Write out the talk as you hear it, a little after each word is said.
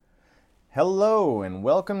Hello and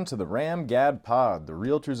welcome to the Ram Gad Pod, the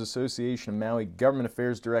Realtors Association of Maui Government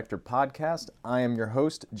Affairs Director podcast. I am your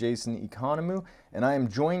host, Jason Economou, and I am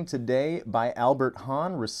joined today by Albert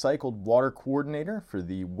Hahn, Recycled Water Coordinator for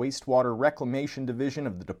the Wastewater Reclamation Division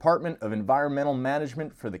of the Department of Environmental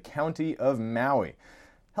Management for the County of Maui.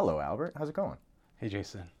 Hello, Albert. How's it going? Hey,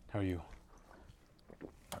 Jason. How are you?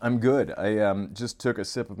 I'm good. I just took a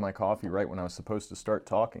sip of my coffee right when I was supposed to start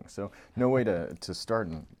talking. So no way to start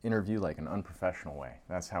an interview like an unprofessional way.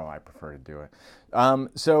 That's how I prefer to do it.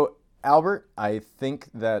 So Albert, I think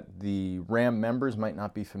that the RAM members might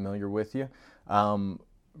not be familiar with you.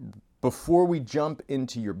 Before we jump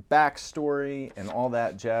into your backstory and all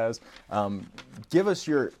that jazz, give us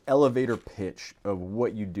your elevator pitch of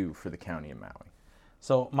what you do for the County of Maui.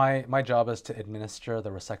 So my job is to administer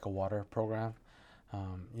the Recycle Water program.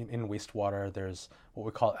 In wastewater, there's what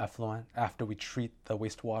we call effluent. After we treat the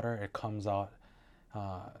wastewater, it comes out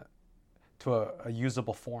to a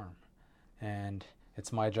usable form. And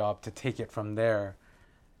it's my job to take it from there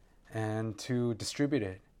and to distribute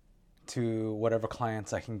it to whatever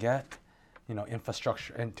clients I can get,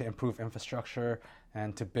 infrastructure, and to improve infrastructure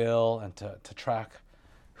and to bill and to track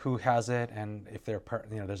who has it, and if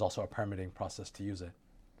there's also a permitting process to use it.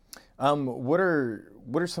 What are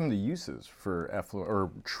some of the uses for effluent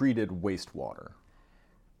or treated wastewater?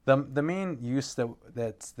 The main use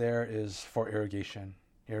that's there is for irrigation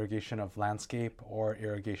of landscape or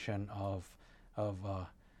irrigation of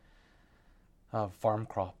farm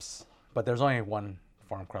crops. But there's only one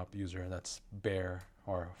farm crop user, that's Bayer,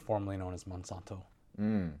 or formerly known as Monsanto.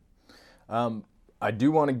 I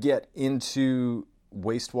do want to get into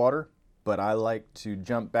wastewater, but I like to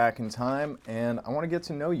jump back in time, and I want to get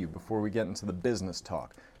to know you before we get into the business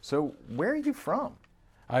talk. So where are you from?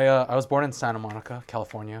 I was born in Santa Monica,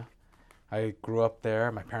 California. I grew up there.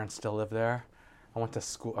 My parents still live there. I went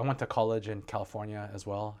to college in California as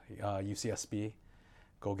well, UCSB,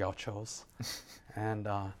 Go Gauchos. and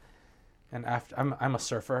after I'm a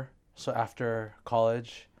surfer, so after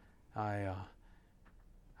college, I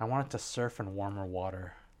wanted to surf in warmer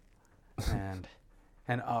water, and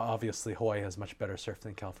obviously Hawaii has much better surf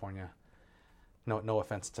than California. No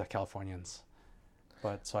offense to Californians,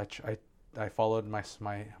 but so I followed my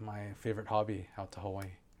favorite hobby out to Hawaii.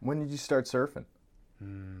 When did you start surfing?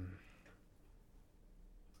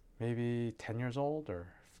 Maybe 10 years old or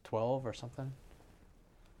 12 or something.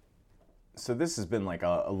 So this has been like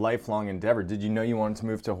a lifelong endeavor. Did you know you wanted to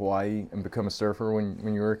move to Hawaii and become a surfer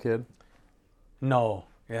when you were a kid? No.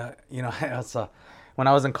 Yeah, when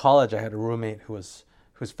I was in college, I had a roommate whose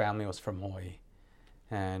family was from Hawaii,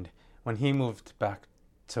 and when he moved back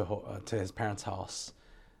to his parents' house,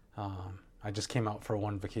 I just came out for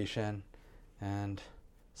one vacation, and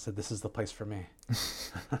said, "This is the place for me."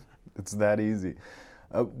 It's that easy.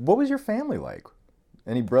 What was your family like?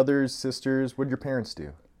 Any brothers, sisters? What did your parents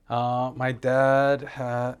do? My dad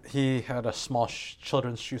had a small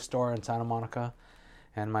children's shoe store in Santa Monica,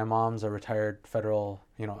 and my mom's a retired federal,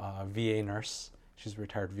 VA nurse. She's a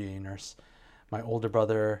retired VA nurse. My older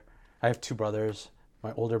brother, I have two brothers.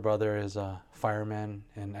 My older brother is a fireman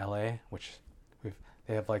in LA, which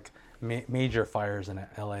they have like major fires in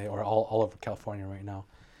LA or all over California right now.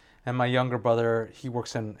 And my younger brother, he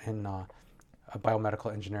works in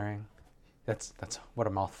biomedical engineering. That's what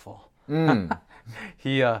a mouthful.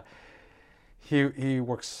 He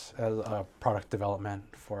works as a product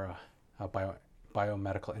development for a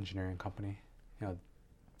biomedical engineering company.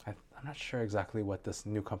 I'm not sure exactly what this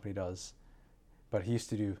new company does, but he used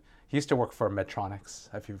to work for Medtronic,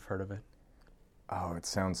 if you've heard of it. Oh, it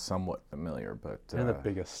sounds somewhat familiar, but they're the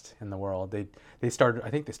biggest in the world. I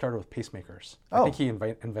think they started with pacemakers. Oh. I think he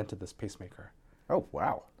invented this pacemaker. Oh,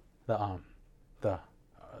 wow. The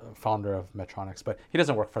founder of Medtronic, but he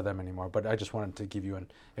doesn't work for them anymore. But I just wanted to give you an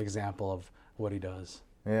example of what he does.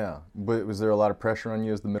 Yeah, but was there a lot of pressure on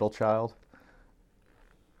you as the middle child?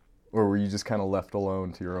 Or were you just kind of left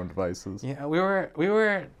alone to your own devices? Yeah, we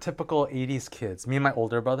were typical 80s kids. Me and my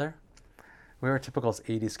older brother, we were typical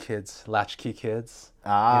 80s kids, latchkey kids.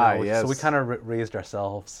 Yes. So we kind of raised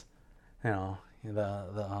ourselves.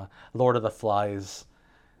 The Lord of the Flies.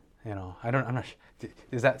 I'm not.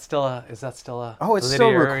 Is that still a Oh, it's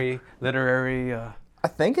literary? I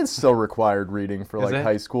think it's still required reading for like it?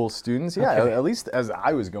 high school students. Yeah, Okay. At least as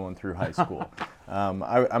I was going through high school. I'm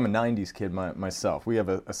a 90s kid myself. We have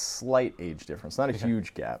a slight age difference, not a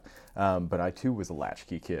huge gap. But I too was a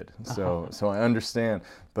latchkey kid, so I understand.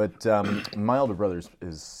 But my older brother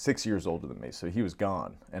is 6 years older than me, so he was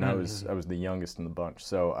gone, and I was the youngest in the bunch.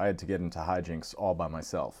 So I had to get into hijinks all by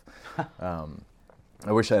myself.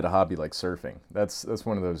 I wish I had a hobby like surfing. That's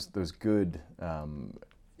one of those good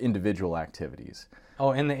individual activities.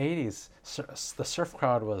 Oh, in the 80s, the surf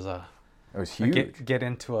crowd was It was huge. get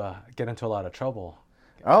into a lot of trouble.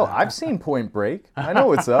 Oh, I've seen Point Break. I know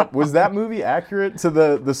what's up. Was that movie accurate to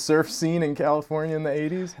the surf scene in California in the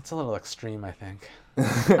 80s? It's a little extreme, I think.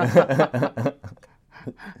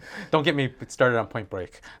 Don't get me started on Point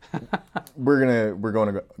Break. We're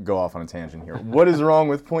going to go off on a tangent here. What is wrong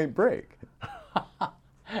with Point Break?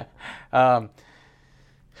 I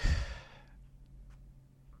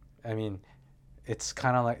mean, it's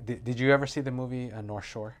kind of like. Did you ever see the movie North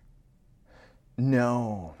Shore?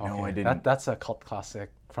 No, Okay. I didn't. That's a cult classic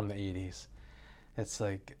from the 80s. It's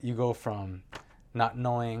like you go from not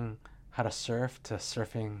knowing how to surf to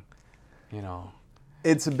surfing, you know.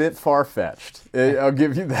 It's a bit far-fetched. I'll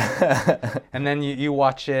give you that. And then you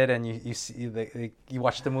watch it and you see you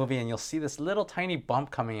watch the movie and you'll see this little tiny bump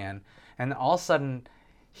coming in, and all of a sudden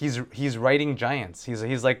he's riding giants.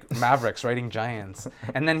 He's like Mavericks riding giants,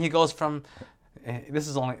 and then he goes from. This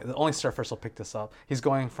is the only surfers will pick this up. He's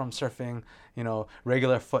going from surfing, you know,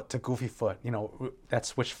 regular foot to goofy foot. You know,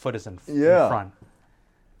 that's which foot is in front.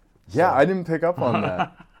 Yeah, So. I didn't pick up on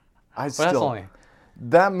that.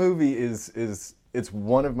 That movie is it's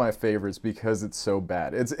one of my favorites because it's so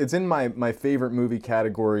bad. It's in my favorite movie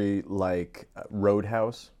category, like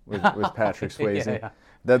Roadhouse with Patrick Swayze. Yeah.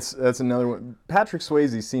 That's another one. Patrick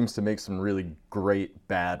Swayze seems to make some really great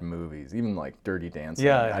bad movies, even like Dirty Dancing.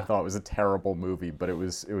 Yeah. I thought it was a terrible movie, but it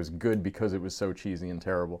was good because it was so cheesy and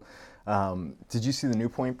terrible. Did you see the new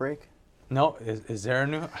Point Break? No, is there a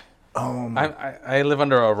new? Oh my! I live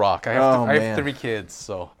under a rock. I have 3 kids,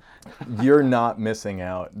 so. You're not missing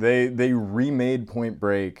out. They remade Point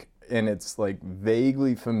Break, and it's like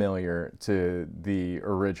vaguely familiar to the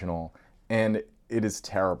original, and it is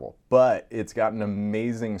terrible. But it's got an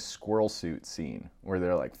amazing squirrel suit scene where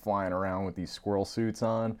they're like flying around with these squirrel suits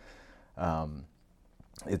on.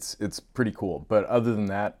 It's pretty cool. But other than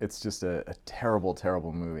that, it's just a terrible,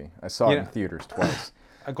 terrible movie. I saw it in theaters twice.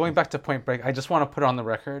 Going back to Point Break, I just want to put on the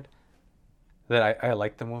record that I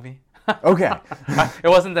liked the movie. Okay. It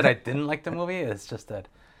wasn't that I didn't like the movie. It's just that,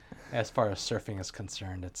 as far as surfing is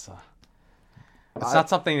concerned, it's not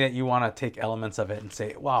something that you want to take elements of it and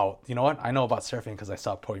say, "Wow, you know what? I know about surfing because I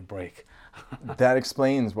saw Point Break." That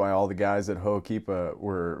explains why all the guys at Ho'okipa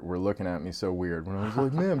were looking at me so weird when I was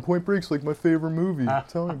like, "Man, Point Break's like my favorite movie.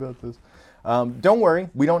 Tell me about this." Don't worry,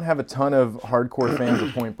 we don't have a ton of hardcore fans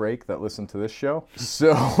of Point Break that listen to this show,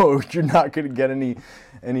 so you're not going to get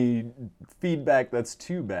any feedback that's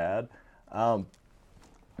too bad.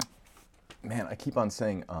 Man, I keep on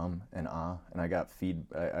saying and and I got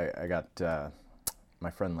my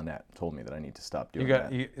friend Lynette told me that I need to stop doing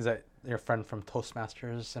that. Is that your friend from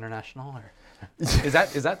Toastmasters International, or is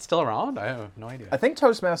that still around? I have no idea. I think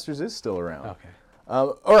Toastmasters is still around. Okay.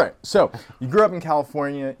 All right, so you grew up in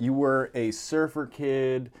California. You were a surfer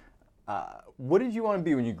kid. What did you want to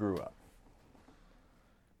be when you grew up?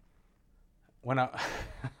 When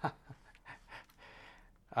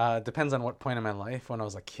depends on what point in my life. When I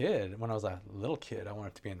was a little kid, I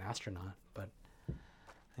wanted to be an astronaut. But,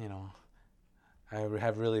 you know, I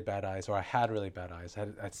have really bad eyes, or I had really bad eyes.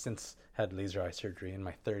 I'd since had laser eye surgery in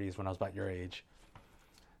my 30s when I was about your age.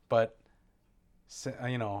 But,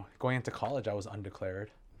 you know, going into college, I was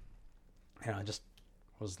undeclared. And I just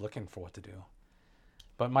was looking for what to do.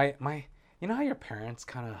 But my you know how your parents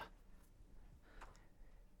kind of,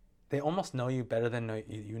 they almost know you better than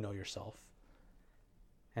you know yourself.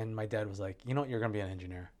 And my dad was like, you know what, you're going to be an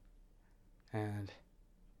engineer. And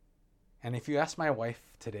if you ask my wife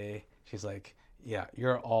today, she's like, yeah,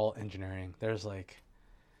 you're all engineering. There's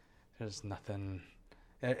nothing,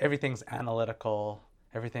 everything's analytical.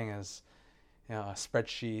 Everything is, you know,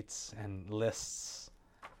 spreadsheets and lists.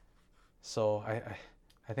 So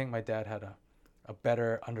I think my dad had a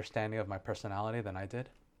better understanding of my personality than I did.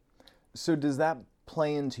 So does that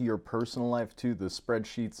play into your personal life too, the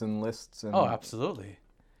spreadsheets and lists? And... Oh, absolutely.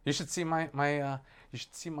 You should see my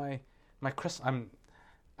Christmas.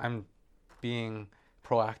 I'm being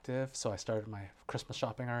proactive, so I started my Christmas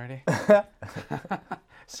shopping already.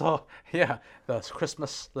 So yeah, those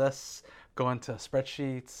Christmas lists go into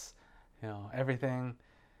spreadsheets, you know, everything.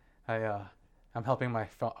 I'm helping my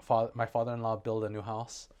father-in-law build a new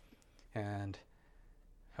house, and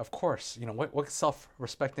of course, you know, what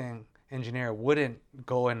self-respecting engineer wouldn't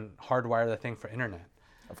go and hardwire the thing for internet?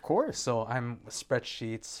 Of course. So I'm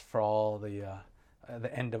spreadsheets for all the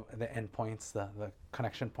end points, the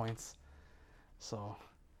connection points. So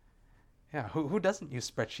yeah, who doesn't use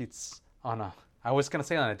spreadsheets I was gonna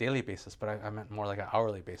say on a daily basis, but I meant more like an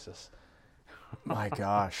hourly basis. My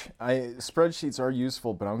gosh, spreadsheets are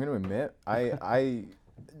useful, but I'm going to admit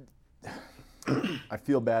I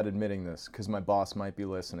feel bad admitting this because my boss might be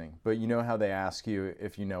listening, but you know how they ask you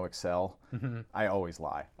if you know Excel? I always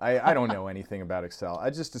lie. I don't know anything about Excel.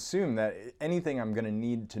 I just assume that anything I'm going to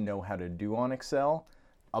need to know how to do on Excel,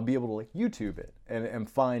 I'll be able to like YouTube it and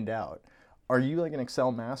find out. Are you like an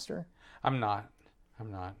Excel master? I'm not.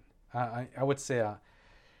 I would say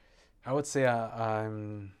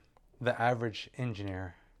I'm the average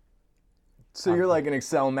engineer. So you're like an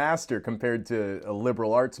Excel master compared to a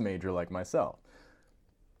liberal arts major like myself.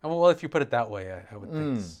 Well, if you put it that way, I would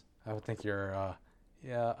think I would think you're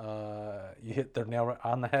you hit the nail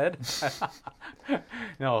on the head.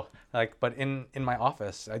 No, like, but in my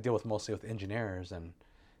office, I deal mostly with engineers, and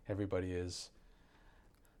everybody is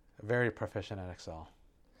very proficient at Excel.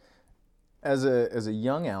 As a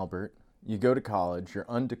young Albert, you go to college, you're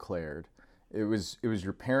undeclared. It was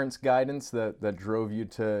your parents' guidance that drove you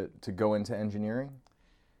to go into engineering?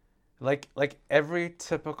 Like every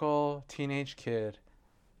typical teenage kid,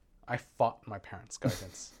 I fought my parents'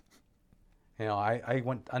 guidance. I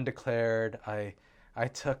went undeclared. I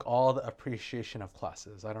took all the appreciation of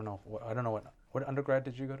classes. I don't know what undergrad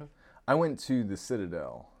did you go to? I went to the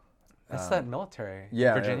Citadel. That's that military.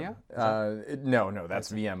 Yeah, Virginia? No,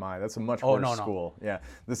 that's VMI. That's a much worse school. Yeah,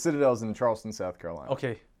 the Citadel's in Charleston, South Carolina.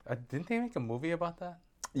 Okay, didn't they make a movie about that?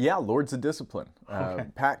 Yeah, Lords of Discipline. Okay.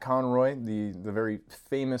 Pat Conroy, the very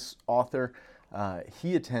famous author,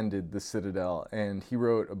 he attended the Citadel, and he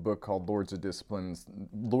wrote a book called Lords of Discipline.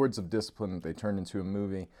 They turned into a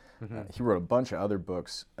movie. He wrote a bunch of other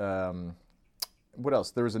books. What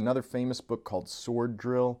else? There was another famous book called Sword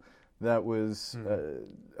Drill that was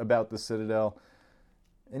about the Citadel.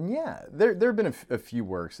 And yeah, there have been a few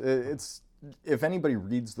works. It's if anybody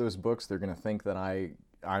reads those books, they're going to think that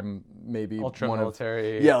I'm maybe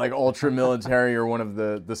ultra-military. Like ultra-military or one of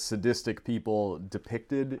the sadistic people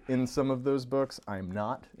depicted in some of those books. I'm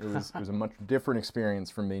not. It was a much different experience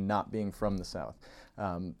for me not being from the South.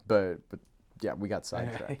 But yeah, we got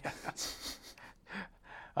sidetracked.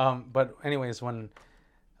 But anyways, when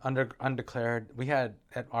undeclared, we had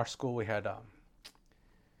at our school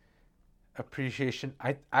appreciation.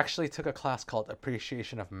 I actually took a class called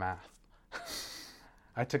Appreciation of Math.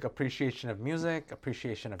 I took appreciation of music,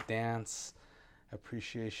 appreciation of dance,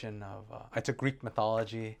 appreciation of. I took Greek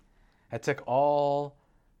mythology. I took all.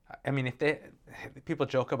 I mean, people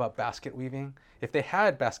joke about basket weaving. If they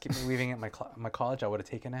had basket weaving at my college, I would have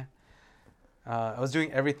taken it. I was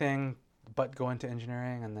doing everything but go into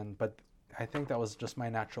engineering, but I think that was just my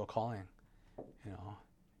natural calling,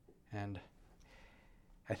 And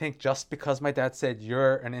I think just because my dad said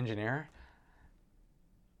you're an engineer,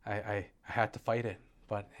 I had to fight it.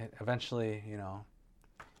 But eventually,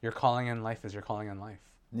 your calling in life is your calling in life.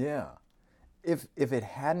 Yeah. If it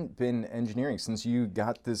hadn't been engineering, since you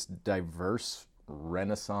got this diverse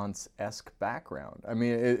Renaissance-esque background, I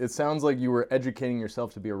mean, it sounds like you were educating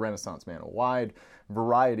yourself to be a Renaissance man, a wide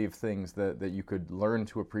variety of things that you could learn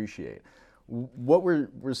to appreciate. What were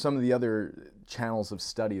some of the other channels of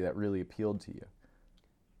study that really appealed to you?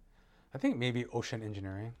 I think maybe ocean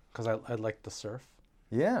engineering, because I like to surf.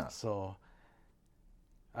 Yeah. So,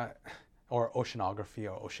 or oceanography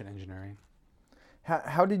or ocean engineering.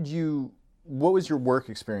 What was your work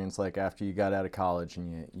experience like after you got out of college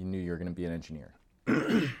and you knew you were going to be an engineer?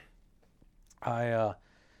 I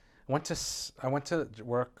went to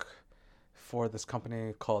work for this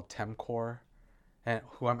company called Temcor, and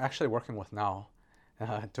who I'm actually working with now,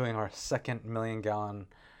 doing our second 1 million gallon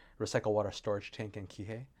recycled water storage tank in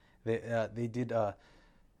Kihei. They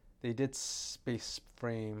did space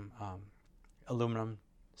frame aluminum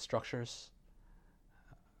structures.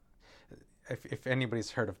 If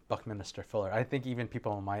anybody's heard of Buckminster Fuller, I think even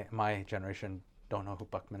people in my generation don't know who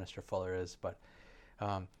Buckminster Fuller is, but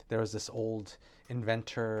there was this old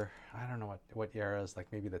inventor, I don't know what eras, like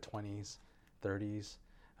maybe the 20s, 30s.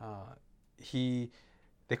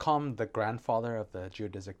 They call him the grandfather of the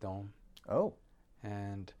geodesic dome. Oh.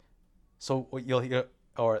 And so you'll hear,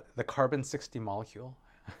 or the carbon-60 molecule.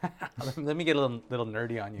 Let me get a little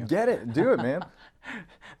nerdy on you. Get it. Do it, man.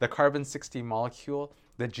 The carbon-60 molecule,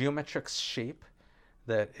 the geometric shape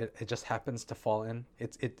that it just happens to fall in,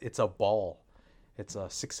 it's a ball. It's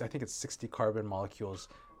I think it's 60 carbon molecules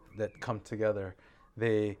that come together.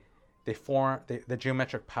 They form the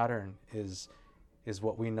geometric pattern is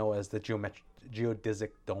what we know as the geodesic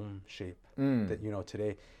dome shape that you know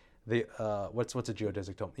today. What's a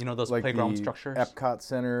geodesic dome? You know those like playground the structures? Epcot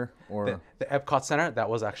Center or the Epcot Center, that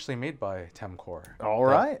was actually made by Temcor. All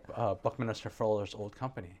right. Buckminster Fuller's old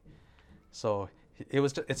company. So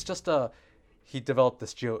he developed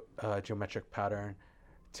this geometric pattern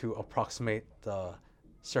to approximate the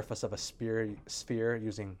surface of a sphere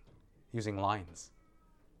using using lines.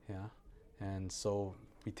 Yeah, and so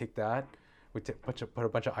we take that, put a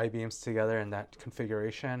bunch of I-beams together in that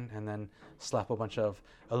configuration, and then slap a bunch of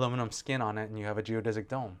aluminum skin on it, and you have a geodesic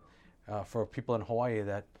dome. For people in Hawaii,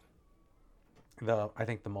 I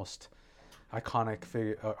think the most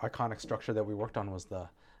iconic structure that we worked on was the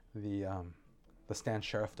Stan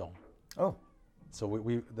Sheriff Dome. Oh, so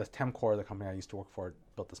the TEMCOR, the company I used to work for,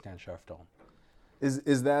 built the Stan Sheriff Dome.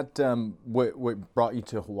 Is that what brought you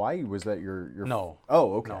to Hawaii? Was that your No.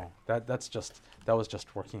 Oh, okay. No, that was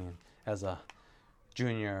just working as a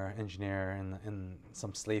junior engineer in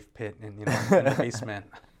some slave pit in the basement,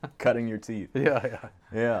 cutting your teeth. Yeah.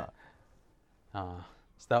 So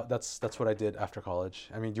that's what I did after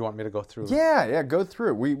college. I mean, do you want me to go through? Yeah, go through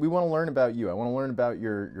it. We want to learn about you. I want to learn about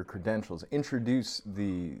your credentials. Introduce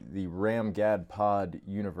the RamGadPod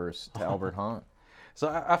universe to Albert Hahn. So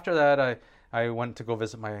after that, I went to go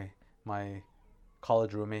visit my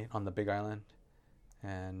college roommate on the Big Island,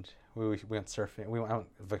 and we went surfing. We went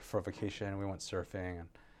for a vacation. We went surfing, and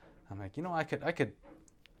I'm like,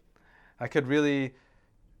 I could really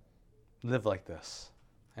live like this.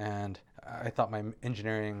 And I thought my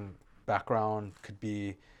engineering background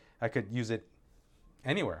I could use it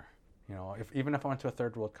anywhere. Even if I went to a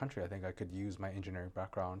third world country, I think I could use my engineering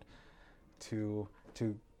background to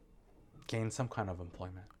gain some kind of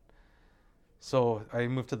employment. So I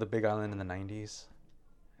moved to the Big Island in the 90s,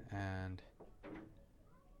 and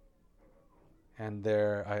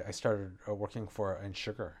there I started working in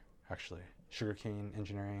sugarcane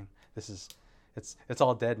engineering. It's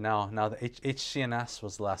all dead now. Now the HCNS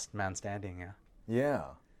was the last man standing. Yeah.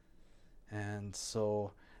 And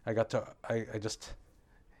so I just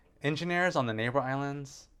engineers on the neighbor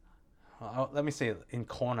islands. Let me say in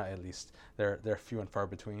Kona at least, they're few and far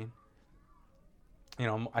between.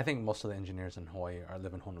 I think most of the engineers in Hawaii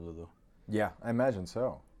live in Honolulu. Yeah, I imagine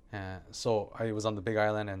so. So I was on the Big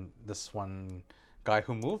Island, and this one guy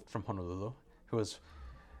who moved from Honolulu,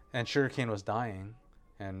 and sugarcane was dying,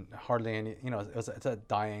 and hardly any, it's a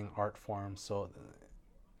dying art form. So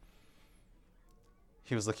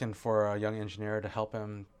he was looking for a young engineer to help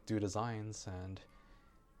him do designs, and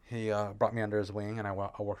he brought me under his wing, and I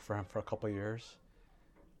worked for him for a couple of years,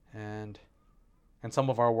 and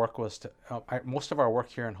some of our work was most of our work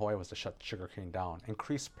here in Hawaii was to shut sugarcane down,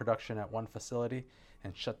 increase production at one facility,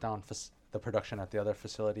 and shut down the production at the other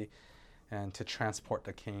facility, and to transport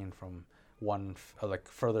the cane from one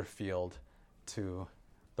further field to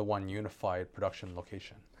the one unified production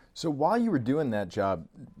location. So while you were doing that job,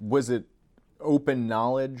 was it open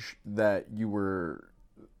knowledge that you were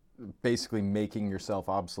basically making yourself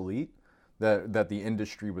obsolete, that the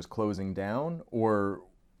industry was closing down, or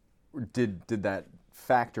did that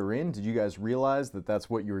factor in? Did you guys realize that that's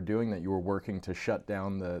what you were doing, that you were working to shut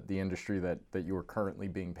down the industry that you were currently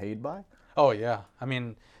being paid by? Oh yeah, I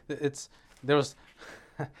mean, there was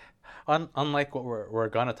unlike what we're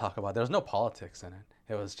gonna talk about, there was no politics in it.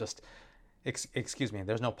 It was just, excuse me,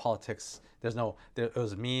 there's no politics. It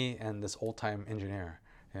was me and this old time engineer.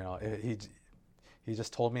 He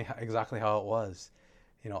just told me exactly how it was.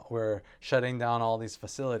 We're shutting down all these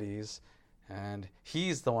facilities, and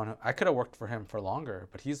he's the one I could have worked for him for longer,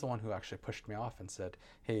 but he's the one who actually pushed me off and said,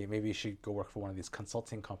 hey, maybe you should go work for one of these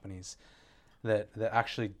consulting companies that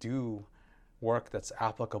actually do work that's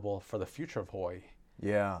applicable for the future of Hawaii.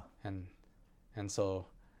 Yeah. And so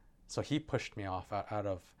he pushed me off out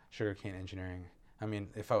of sugarcane engineering. I mean,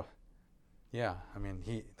 the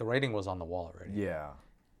writing was on the wall already. Yeah.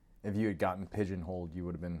 If you had gotten pigeonholed, you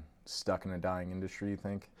would have been stuck in a dying industry, you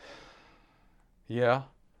think? Yeah,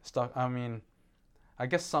 stuck. I mean, I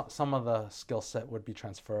guess some of the skill set would be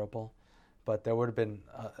transferable, but there would have been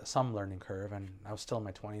some learning curve, and I was still in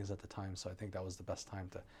my 20s at the time, so I think that was the best time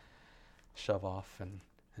to shove off and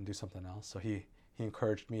do something else. So he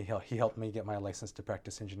encouraged me. He helped me get my license to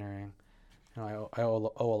practice engineering. I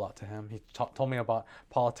owe a lot to him. He told me about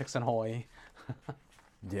politics in Hawaii.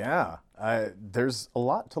 Yeah, there's a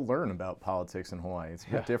lot to learn about politics in Hawaii. It's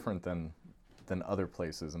a bit different than other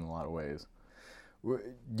places in a lot of ways.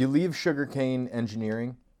 You leave sugarcane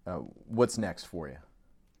engineering. What's next for you?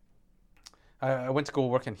 I went to go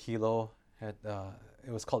work in Hilo. It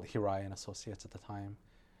was called Hirai and Associates at the time.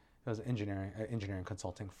 It was an engineering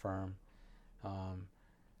consulting firm,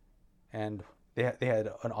 and they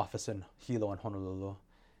had an office in Hilo and Honolulu.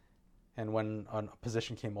 And when a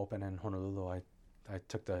position came open in Honolulu, I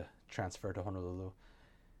took the transfer to Honolulu.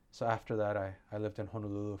 So after that, I lived in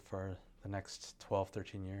Honolulu for the next 12,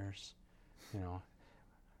 13 years,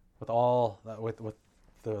 with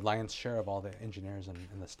the lion's share of all the engineers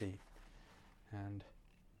in the state. And,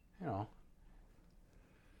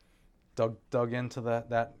 dug into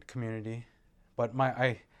that community. But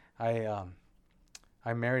I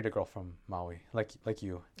married a girl from Maui, like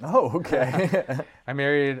you. Oh, okay. I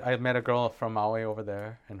met a girl from Maui over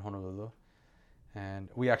there in Honolulu. And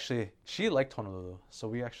she liked Honolulu, so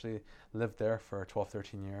we actually lived there for 12,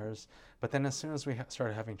 13 years. But then as soon as we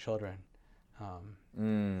started having children,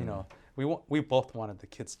 you know, we both wanted the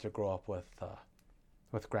kids to grow up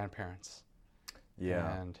with grandparents.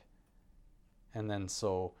 Yeah. And then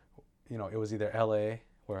so, you know, it was either LA,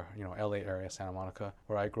 where, you know, LA area, Santa Monica,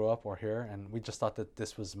 where I grew up, or here. And we just thought that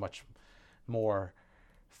this was much more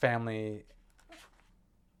family.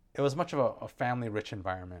 It was much of a family-rich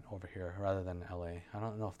environment over here rather than LA. I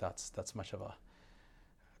don't know if that's much of a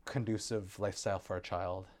conducive lifestyle for a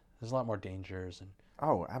child. There's a lot more dangers and.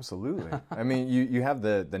 Oh, absolutely. I mean, you have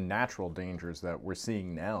the natural dangers that we're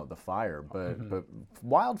seeing now, the fire, but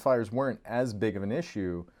wildfires weren't as big of an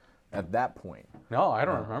issue at that point. No, I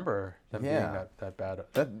don't remember them being that bad.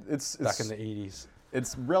 It's back in the 80s.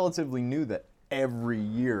 It's relatively new that every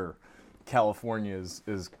year California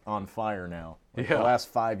is on fire now. Like the last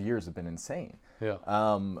 5 years have been insane. Yeah.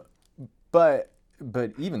 But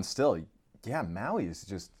even still, yeah, Maui is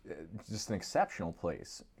just an exceptional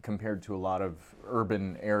place compared to a lot of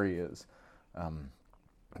urban areas,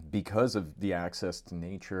 because of the access to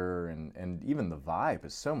nature and even the vibe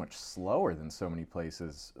is so much slower than so many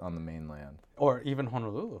places on the mainland. Or even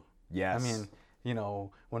Honolulu. Yes. I mean, you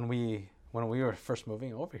know, when we were first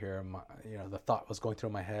moving over here, you know, the thought was going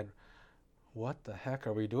through my head, what the heck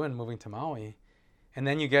are we doing moving to Maui? And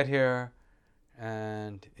then you get here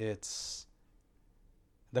and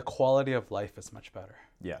the quality of life is much better.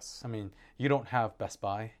 Yes. I mean, you don't have Best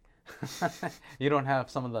Buy. You don't have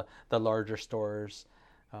some of the larger stores,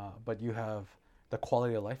 but you have, the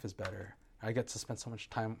quality of life is better. I get to spend so much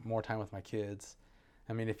more time with my kids.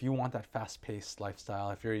 I mean, if you want that fast-paced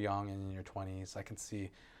lifestyle, if you're young and in your 20s, I can see,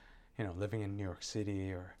 you know, living in New York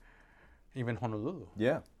City or even Honolulu.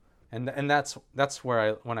 Yeah. And that's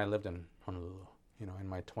where when I lived in Honolulu, you know, in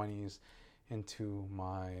my 20s into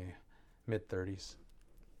my mid 30s.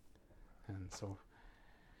 And so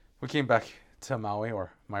we came back to Maui,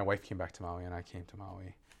 or my wife came back to Maui and I came to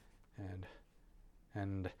Maui,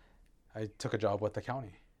 and I took a job with the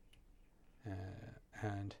county.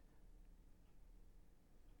 And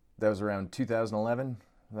that was around 2011,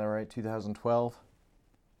 is that right? 2012?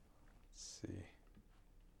 Let's see.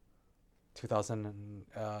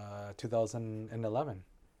 2011.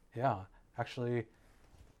 Yeah, actually,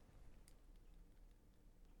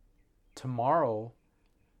 tomorrow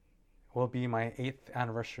will be my 8th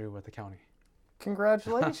anniversary with the county.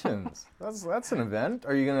 Congratulations! That's an event.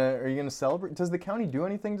 Are you gonna celebrate? Does the county do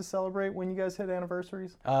anything to celebrate when you guys hit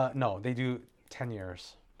anniversaries? No, they do 10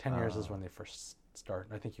 years. 10 years is when they first start.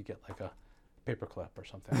 I think you get like a paperclip or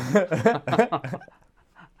something.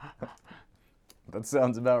 That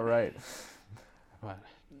sounds about right. What?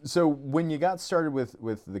 So when you got started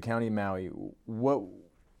with the County of Maui, what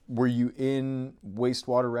were you in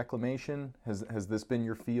wastewater reclamation? Has this been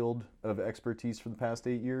your field of expertise for the past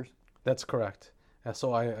 8 years? That's correct.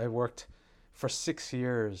 So I worked for 6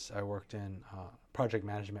 years. I worked in project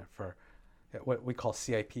management for what we call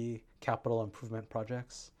CIP, capital improvement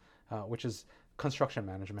projects, which is construction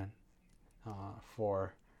management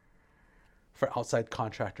for outside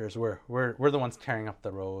contractors. We're the ones tearing up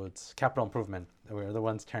the roads. Capital improvement. We're the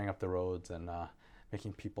ones tearing up the roads and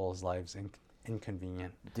making people's lives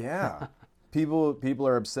inconvenient. Yeah. People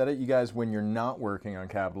are upset at you guys when you're not working on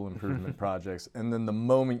capital improvement projects, and then the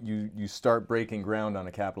moment you start breaking ground on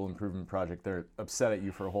a capital improvement project, they're upset at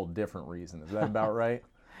you for a whole different reason. Is that about right?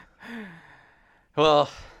 Well,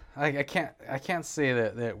 I can't say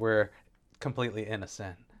that we're completely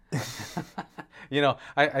innocent. You know,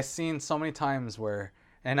 I've seen so many times where,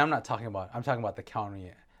 and I'm talking about the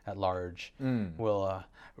county at large. Will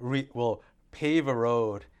pave a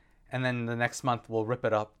road, and then the next month we'll rip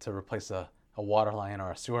it up to replace a water line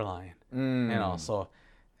or a sewer line. You know, so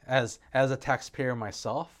as a taxpayer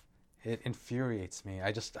myself, it infuriates me.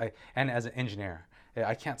 And as an engineer,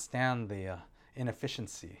 I can't stand the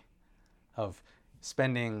inefficiency of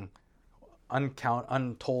spending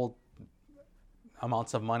untold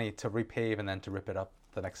amounts of money to repave and then to rip it up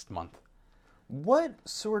the next month. What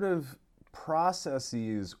sort of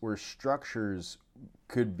processes or structures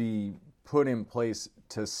could be put in place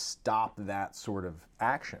to stop that sort of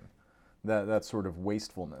action, that sort of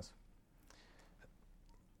wastefulness?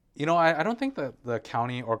 You know, I don't think that the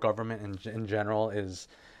county or government in general is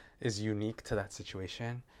unique to that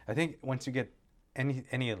situation. I think once you get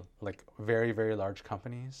any like very, very large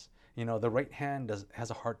companies, you know, the right hand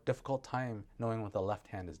has a difficult time knowing what the left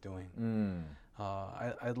hand is doing.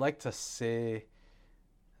 I'd like to say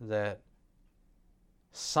that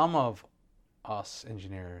some of us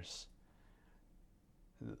engineers,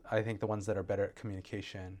 I think the ones that are better at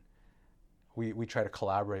communication, we try to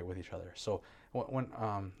collaborate with each other. So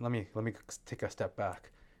let me take a step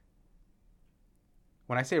back.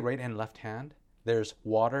 When I say right and left hand, there's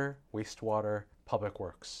water, wastewater, public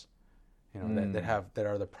works, that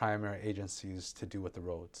are the primary agencies to do with the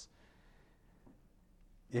roads.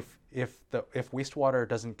 If wastewater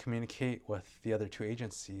doesn't communicate with the other two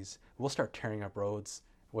agencies, we'll start tearing up roads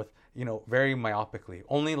with, very myopically,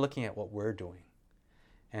 only looking at what we're doing,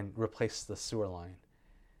 and replace the sewer line.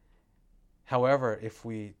 However, if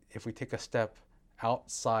we take a step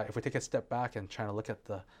outside, if we take a step back and try to look at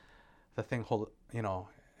the thing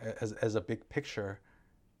as a big picture,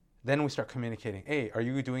 then we start communicating. Hey, are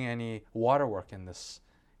you doing any water work in this?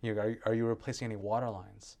 Are you replacing any water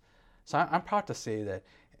lines? So I'm proud to say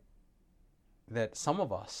that some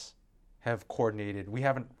of us have coordinated. We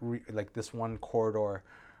haven't like this one corridor,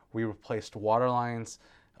 we replaced water lines,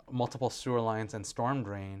 multiple sewer lines, and storm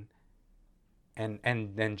drain, and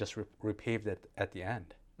then just repaved it at the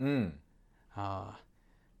end.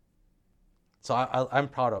 So I'm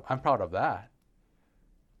proud of that.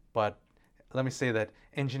 But let me say that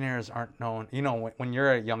engineers aren't known. When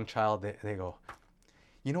you're a young child, they go,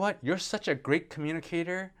 you know what? You're such a great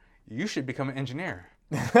communicator. You should become an engineer.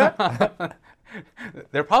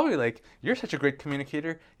 They're probably like, you're such a great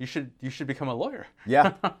communicator. You should become a lawyer.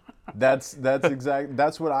 Yeah, that's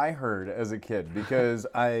what I heard as a kid, because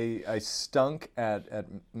I stunk at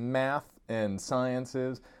math and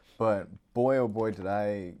sciences, but boy oh boy did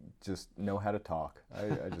I just know how to talk.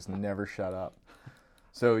 I just never shut up.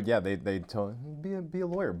 So yeah, they told me be a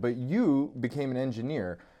lawyer, but you became an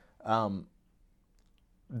engineer.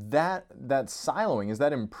 That siloing, is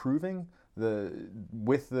that improving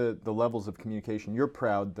with the levels of communication? You're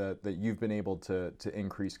proud that you've been able to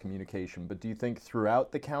increase communication, but do you think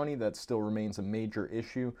throughout the county that still remains a major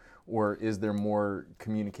issue, or is there more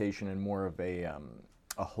communication and more of a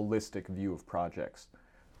holistic view of projects?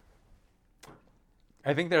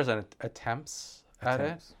 I think there's attempts at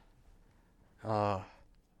it.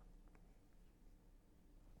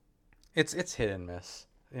 It's hit and miss.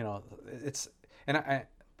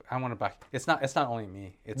 I want to back. It's not only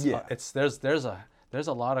me. There's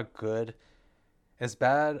a lot of good. As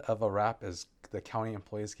bad of a rap as the county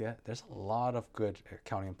employees get, there's a lot of good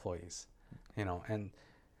county employees, and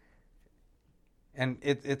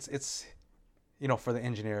it's for the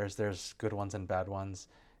engineers, there's good ones and bad ones,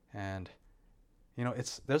 and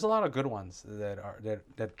there's a lot of good ones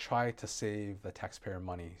that try to save the taxpayer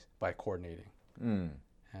money by coordinating.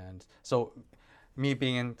 And so, me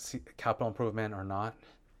being in capital improvement or not,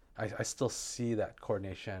 I still see that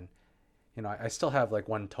coordination. I still have like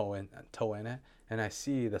one toe in it, and I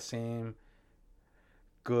see the same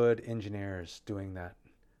good engineers doing that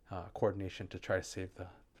coordination to try to save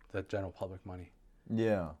the general public money.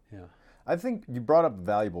 Yeah. Yeah. I think you brought up a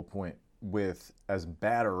valuable point with as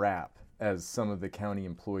bad a rap as some of the county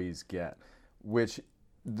employees get, which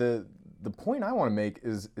the point I want to make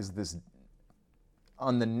is this: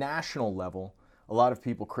 on the national level, a lot of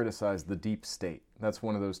people criticize the deep state. That's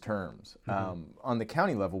one of those terms. Mm-hmm. On the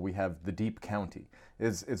county level, we have the deep county.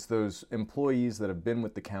 It's those employees that have been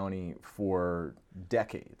with the county for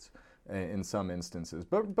decades in some instances,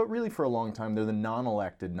 but really for a long time. They're the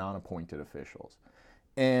non-elected, non-appointed officials.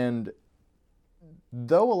 And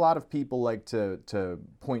though a lot of people like to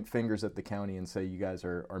point fingers at the county and say you guys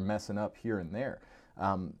are messing up here and there,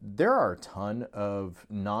 there are a ton of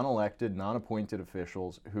non-elected, non-appointed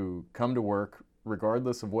officials who come to work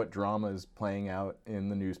regardless of what drama is playing out in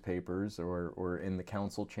the newspapers or in the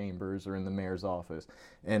council chambers or in the mayor's office,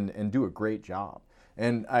 and do a great job.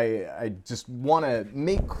 And I just want to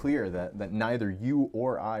make clear that neither you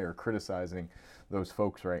or I are criticizing those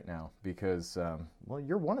folks right now, because, well,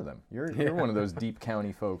 you're one of them. You're one of those deep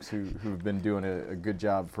county folks who've been doing a good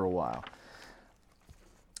job for a while.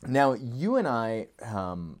 Now, you and I,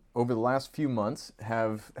 over the last few months,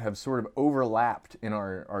 have sort of overlapped in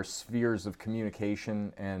our spheres of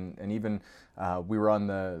communication, and even we were on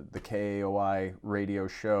the KAOI radio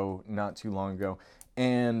show not too long ago,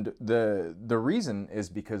 and the reason is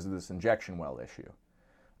because of this injection well issue.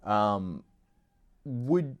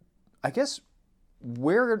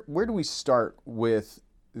 Where do we start with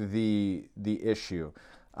the issue?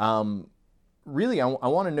 Really, I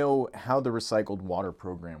want to know how the recycled water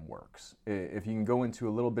program works. If you can go into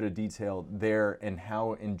a little bit of detail there, and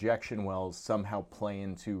how injection wells somehow play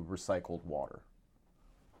into recycled water.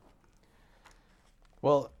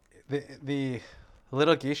 Well, the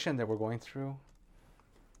litigation that we're going through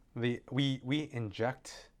We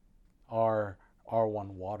inject our R1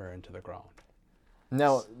 water into the ground.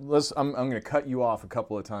 Now, I'm going to cut you off a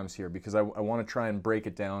couple of times here because I want to try and break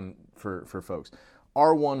it down for folks.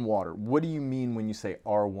 R1 water, what do you mean when you say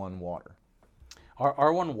R1 water? Our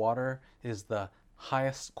R1 water is the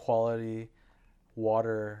highest quality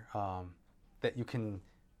water that you can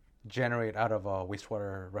generate out of a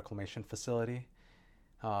wastewater reclamation facility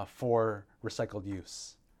for recycled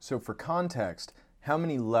use. So for context, how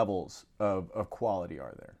many levels of quality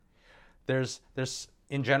are there? There's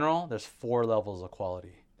in general, there's 4 levels of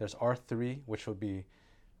quality. There's R3, which would be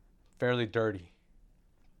fairly dirty.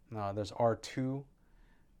 There's R2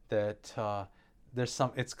 that there's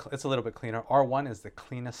some it's a little bit cleaner. R1 is the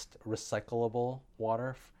cleanest recyclable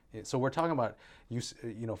water. So we're talking about use,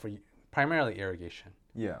 for primarily irrigation.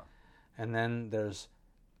 Yeah. And then there's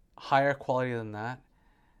higher quality than that.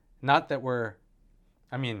 Not that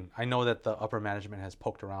I know that the upper management has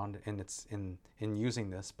poked around in using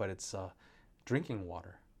this, but it's drinking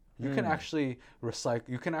water. You can actually recycle.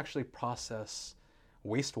 You can actually process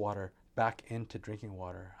wastewater back into drinking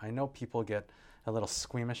water. I know people get a little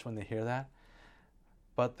squeamish when they hear that,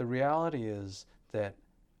 but the reality is that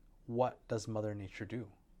what does Mother Nature do?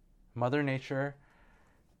 Mother Nature,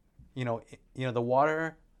 the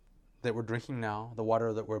water that we're drinking now, the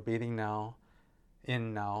water that we're bathing now,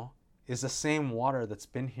 is the same water that's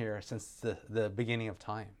been here since the beginning of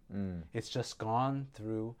time. It's just gone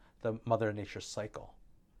through the Mother Nature cycle.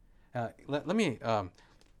 Let me,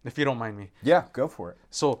 if you don't mind me. Yeah, go for it.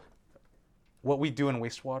 So, what we do in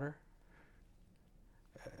wastewater,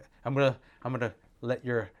 I'm gonna let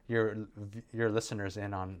your listeners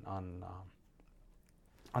in on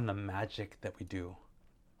the magic that we do.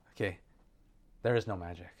 Okay, there is no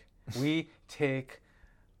magic. We take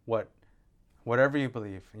whatever you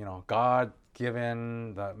believe, God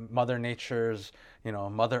given, the Mother Nature's,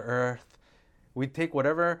 Mother Earth. We take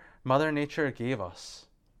whatever Mother Nature gave us,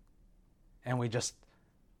 and we just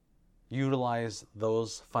utilize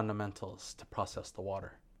those fundamentals to process the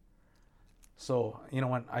water. So,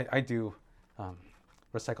 when I do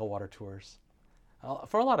recycle water tours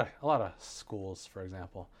for a lot of schools, for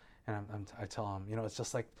example, and I tell them, it's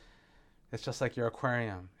just like your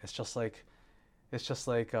aquarium. It's just like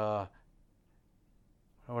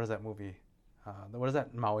what is that movie? What is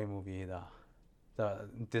that Maui movie? The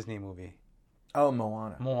Disney movie. Oh,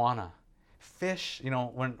 Moana. Moana. Fish,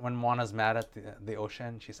 when Moana's mad at the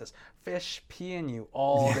ocean, she says, "Fish pee in you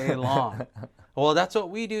all day long." Well, that's what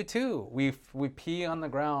we do too. We pee on the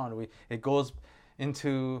ground. We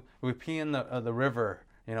pee in the river.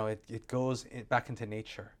 It goes back into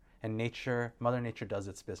nature, and Mother Nature does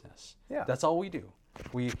its business. Yeah. That's all we do.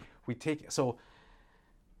 We take so.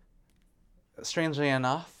 Strangely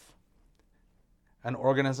enough, an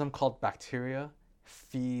organism called bacteria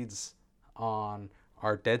feeds on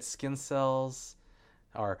our dead skin cells,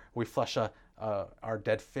 we flush our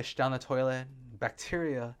dead fish down the toilet.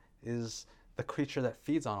 Bacteria is the creature that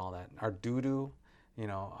feeds on all that. Our doo-doo,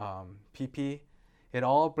 pee-pee, it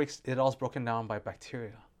all is broken down by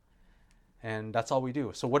bacteria. And that's all we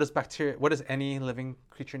do. So what does any living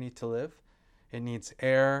creature need to live? It needs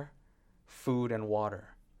air, food, and water.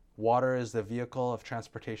 Water is the vehicle of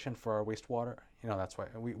transportation for our wastewater. That's why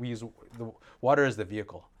we use the water as the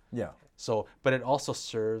vehicle. Yeah. So, but it also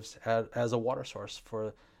serves as a water source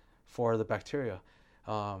for the bacteria.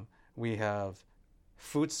 We have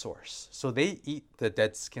food source. So they eat the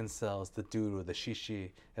dead skin cells, the doo-doo, the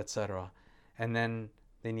shishi, etc. And then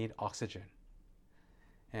they need oxygen.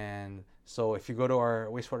 And so if you go to our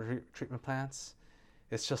wastewater treatment plants,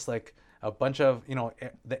 it's just like a bunch of,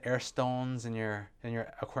 the air stones in your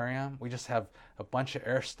aquarium. We just have a bunch of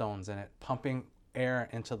air stones in it, pumping air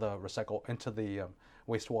into the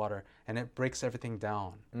wastewater, and it breaks everything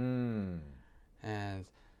down. And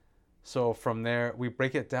so from there, we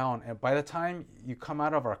break it down, and by the time you come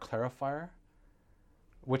out of our clarifier,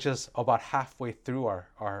 which is about halfway through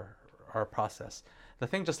our process, the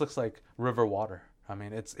thing just looks like river water. I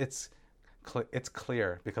mean, it's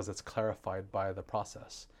clear because it's clarified by the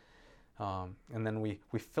process. And then we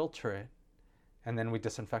filter it, and then we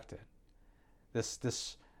disinfect it.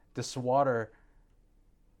 This water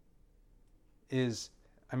is,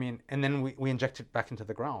 and then we inject it back into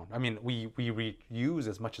the ground. We reuse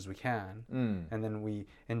as much as we can, and then we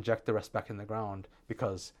inject the rest back in the ground,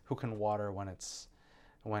 because who can water when it's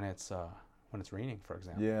raining, for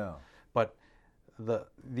example? Yeah. But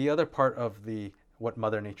the other part of what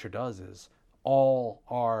Mother Nature does is all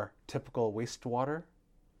our typical wastewater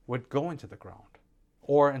would go into the ground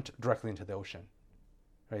or directly into the ocean,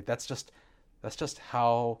 right? That's just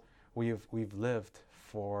how we've lived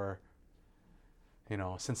for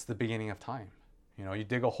since the beginning of time. You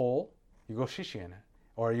dig a hole, you go shishi in it,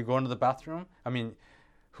 or you go into the bathroom. I mean,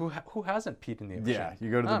 who hasn't peed in the ocean? Yeah,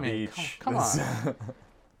 you go to the beach. Come on.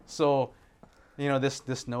 So,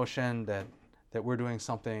 this notion that we're doing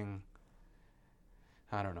something,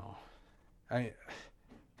 I don't know.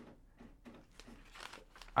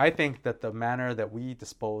 I think that the manner that we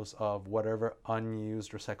dispose of whatever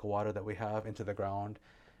unused recycled water that we have into the ground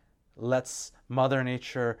lets Mother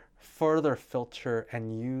Nature further filter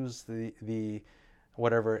and use the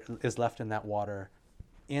whatever is left in that water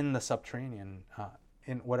in the subterranean,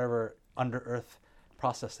 in whatever under earth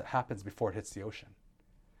process that happens before it hits the ocean.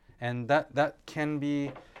 And that can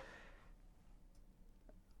be.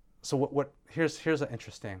 So what here's an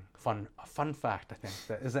interesting fun fact, I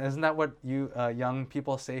think. Isn't that what you young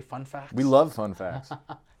people say, fun facts? We love fun facts.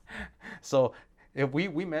 So if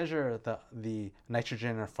we measure the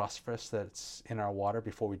nitrogen or phosphorus that's in our water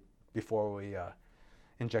before we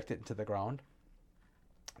inject it into the ground,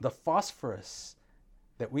 the phosphorus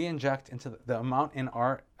that we inject into the amount in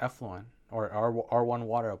our effluent or our R1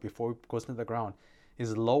 water before it goes into the ground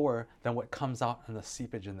is lower than what comes out in the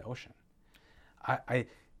seepage in the ocean.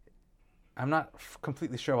 I'm not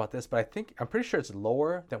completely sure about this, but I'm pretty sure it's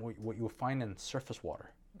lower than what you will find in surface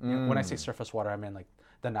water. When I say surface water, I mean like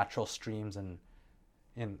the natural streams in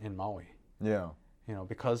Maui. Yeah.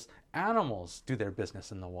 Because animals do their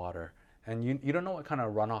business in the water, and you don't know what kind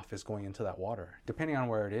of runoff is going into that water. Depending on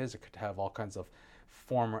where it is, it could have all kinds of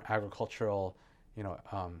former agricultural,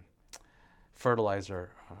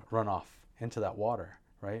 fertilizer runoff into that water,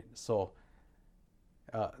 right? So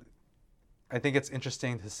I think it's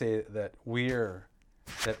interesting to say that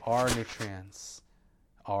our nutrients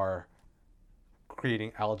are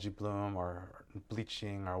creating algae bloom or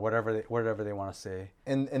bleaching or whatever they want to say.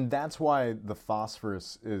 And that's why the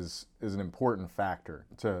phosphorus is an important factor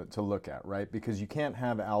to look at, right? Because you can't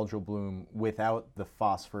have algal bloom without the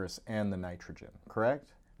phosphorus and the nitrogen,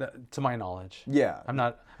 correct? To my knowledge. Yeah. I'm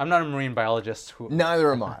not a marine biologist who.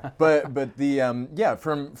 Neither am I. But the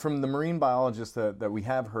from the marine biologists that we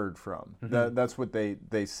have heard from, that's what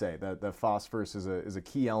they say, that phosphorus is a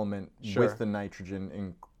key element with the nitrogen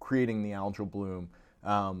in creating the algal bloom.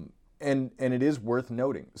 And it is worth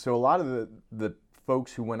noting. So a lot of the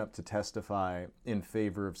folks who went up to testify in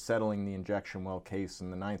favor of settling the injection well case in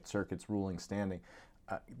the Ninth Circuit's ruling standing,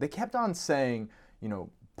 they kept on saying,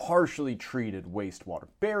 partially treated wastewater,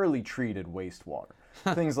 barely treated wastewater,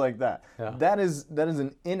 things like that. Yeah. That is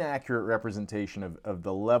an inaccurate representation of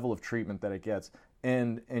the level of treatment that it gets.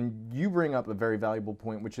 And you bring up a very valuable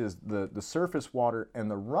point, which is the surface water and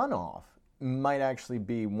the runoff might actually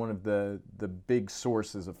be one of the big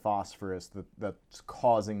sources of phosphorus that's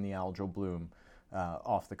causing the algal bloom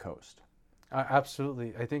off the coast.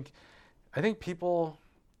 Absolutely. I think people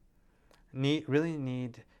really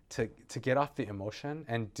need to get off the emotion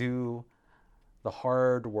and do the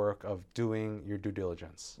hard work of doing your due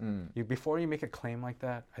diligence. Before you make a claim like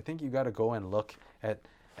that, I think you got to go and look at,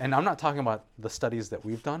 and I'm not talking about the studies that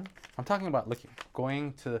we've done. I'm talking about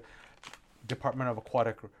going to Department of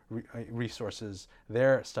Aquatic Resources,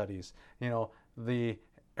 their studies. The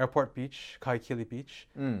airport beach, Kahekili Beach,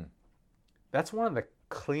 that's one of the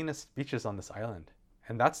cleanest beaches on this island.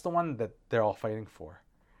 And that's the one that they're all fighting for.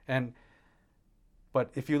 But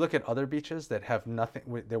if you look at other beaches that have nothing,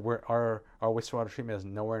 where our wastewater treatment is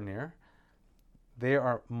nowhere near, they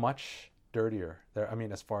are much dirtier.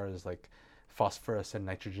 As far as like phosphorus and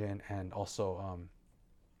nitrogen and also,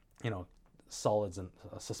 solids and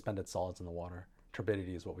suspended solids in the water.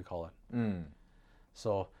 Turbidity is what we call it.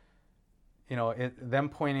 So, them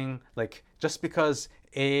pointing, like, just because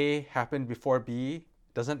A happened before B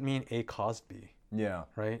doesn't mean A caused B. Yeah.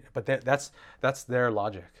 Right? But that's their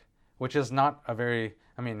logic, which is not a very,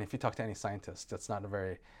 if you talk to any scientist, that's not a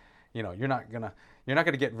very, you're not gonna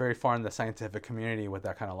get very far in the scientific community with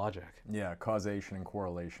that kind of logic. Yeah, causation and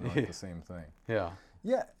correlation are the same thing. Yeah.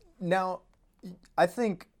 Yeah. Now, I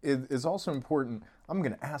think it is also important. I'm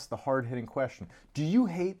going to ask the hard-hitting question. Do you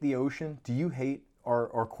hate the ocean? Do you hate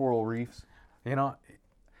our coral reefs? I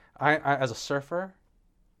as a surfer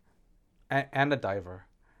and a diver,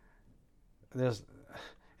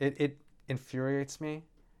 it infuriates me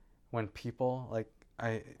when people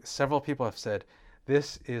several people have said,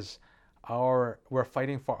 we're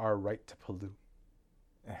fighting for our right to pollute.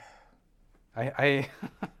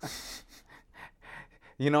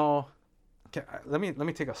 Let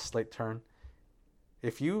me take a slight turn.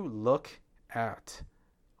 If you look at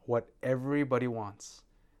what everybody wants,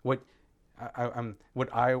 what I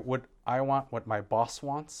want, what my boss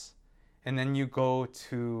wants, and then you go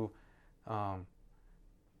to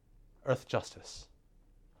Earth Justice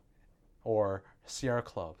or Sierra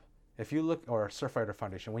Club, if you look, or Surfrider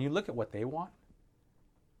Foundation, when you look at what they want,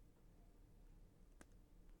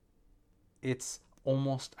 it's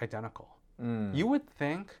almost identical. You would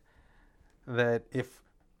think that if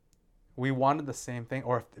we wanted the same thing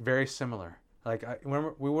or very similar, like I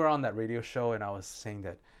remember we were on that radio show and I was saying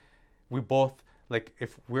that we both, like,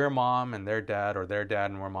 if we're mom and their dad, or their dad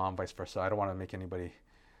and we're mom, vice versa. I don't want to make anybody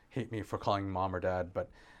hate me for calling mom or dad, but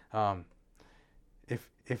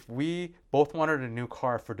if we both wanted a new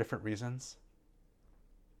car for different reasons,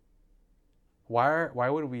 why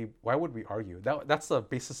would we argue? That's the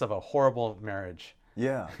basis of a horrible marriage.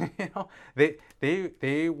 Yeah. You know,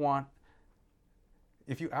 they want.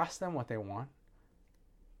 If you ask them what they want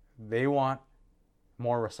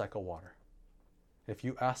more recycled water. If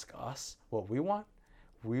you ask us what we want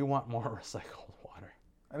more recycled water.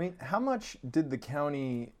 I mean, how much did the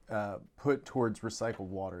county put towards recycled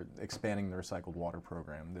water, expanding the recycled water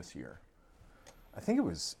program this year? I think it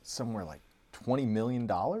was somewhere like $20 million,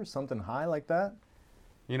 something high like that.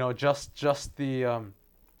 You know, just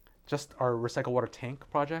our recycled water tank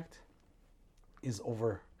project is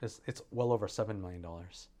well over $7 million.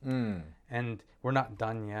 And we're not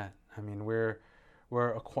done yet. I mean, we're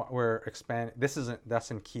expanding.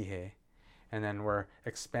 That's in Kihei, and then we're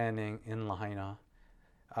expanding in Lahaina.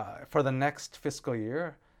 For the next fiscal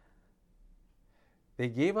year, they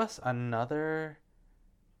gave us another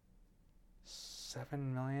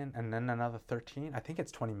 7 million and then another 13. I think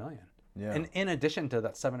it's 20 million. Yeah. And in addition to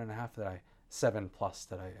that 7.5 7 plus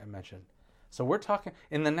that I mentioned. So we're talking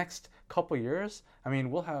in the next couple years, I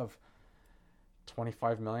mean, we'll have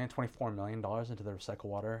 $25 million, $24 million into the recycled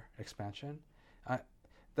water expansion.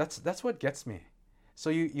 That's what gets me. So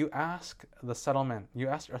you ask the settlement, you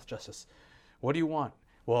ask Earthjustice, what do you want?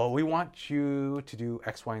 Well, we want you to do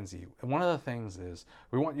X, Y, and Z. And one of the things is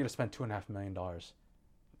we want you to spend $2.5 million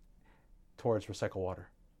towards recycled water.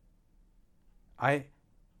 I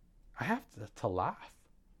have to laugh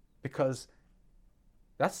because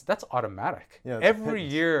that's automatic. Yeah, every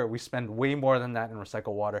year we spend way more than that in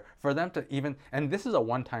recycled water. For them to even, and this is a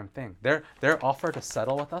one-time thing. Their offer to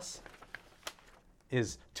settle with us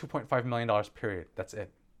is $2.5 million period. That's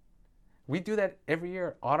it. We do that every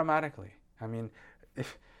year automatically. I mean,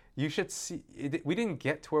 if you should see, we didn't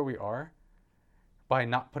get to where we are by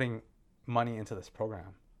not putting money into this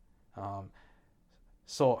program.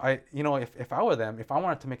 So if I were them, if I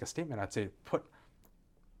wanted to make a statement, I'd say put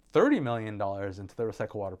 $30 million into the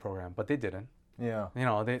recycled water program, but they didn't. Yeah. You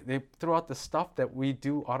know, they threw out the stuff that we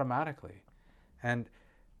do automatically, and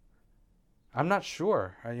I'm not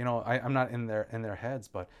sure. I'm not in their heads,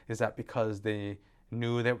 but is that because they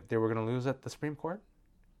knew that they were going to lose at the Supreme Court?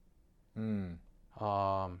 I'm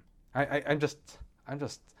just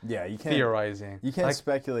yeah, you can't theorizing. You can't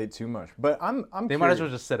speculate too much, but I'm They curious. might as well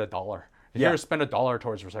just set $1. You gotta spend $1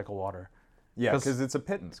 towards recycled water. Yeah, because it's a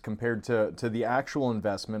pittance compared to the actual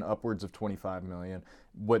investment, upwards of $25 million.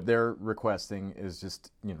 What they're requesting is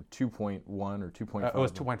just 2.1 or 2.5. It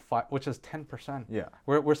was 2.5, which is 10%. Yeah,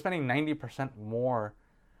 we're spending 90% more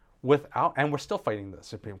without, and we're still fighting the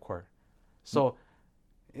Supreme Court. So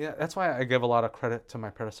yeah, that's why I give a lot of credit to my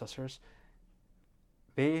predecessors.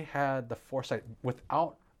 They had the foresight,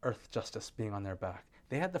 without Earthjustice being on their back,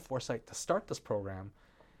 they had the foresight to start this program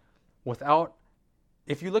without,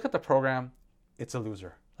 if you look at the program, it's a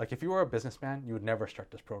loser. Like if you were a businessman, you would never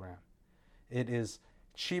start this program. It is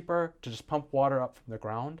cheaper to just pump water up from the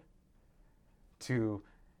ground, to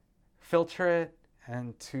filter it,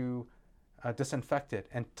 and to disinfect it,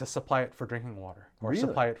 and to supply it for drinking water, or Really?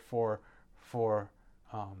 supply it for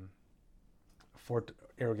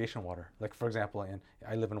irrigation water. Like for example,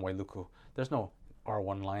 I live in Wailuku. There's no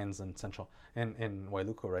R1 lines in in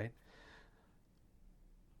Wailuku, right?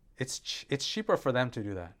 It's cheaper for them to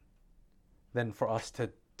do that than for us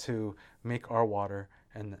to make our water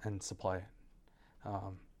and supply it.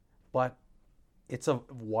 But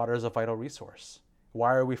water is a vital resource.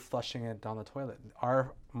 Why are we flushing it down the toilet?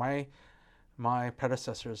 My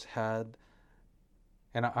predecessors had,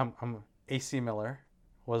 and I'm A.C. Miller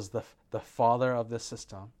was the father of this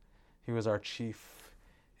system. He was our chief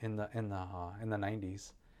in the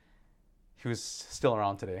 90s. He was still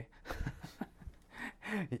around today.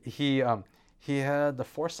 He had the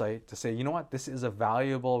foresight to say, you know what, this is a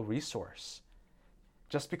valuable resource.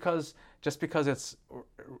 Just because it's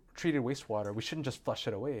treated wastewater, we shouldn't just flush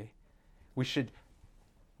it away. We should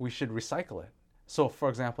recycle it. So, for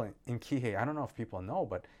example, in Kihei, I don't know if people know,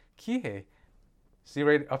 but Kihei, see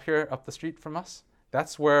right up here, up the street from us,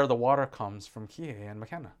 that's where the water comes from Kihei and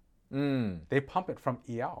McKenna. They pump it from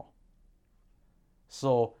Iao.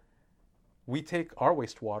 So we take our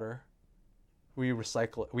wastewater we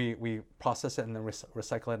recycle, we process it and then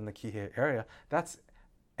recycle it in the Kihei area. That's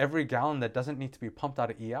every gallon that doesn't need to be pumped out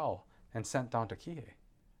of EL and sent down to Kihei.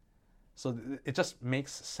 So it just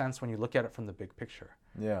makes sense when you look at it from the big picture.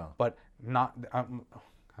 Yeah. But not, I'm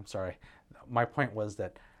sorry. My point was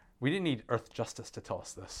that we didn't need Earth Justice to tell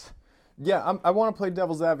us this. Yeah, I want to play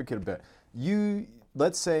devil's advocate a bit.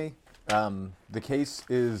 Let's say the case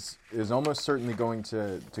is almost certainly going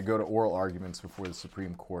to go to oral arguments before the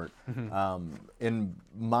Supreme Court. In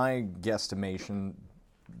my guesstimation,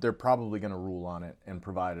 they're probably going to rule on it and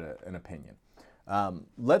provide an opinion.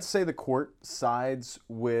 Let's say the court sides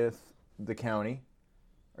with the county.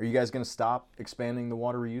 Are you guys going to stop expanding the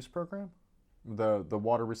water reuse program, the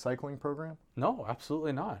water recycling program? No,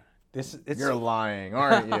 absolutely not. You're lying,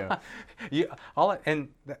 aren't you?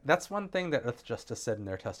 That's one thing that Earth Justice said in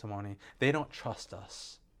their testimony. They don't trust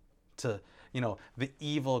us to, the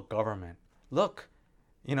evil government. Look,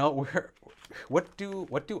 what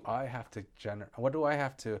do I have to what do I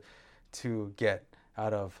have to get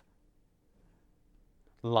out of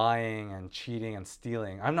lying and cheating and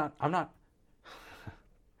stealing? I'm not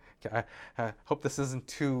I hope this isn't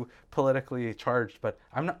too politically charged, but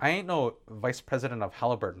I ain't no vice president of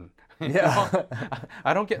Halliburton. Yeah.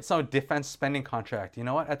 I don't get some defense spending contract. You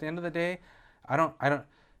know what? At the end of the day, I don't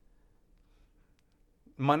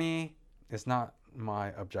money is not my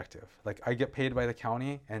objective. Like, I get paid by the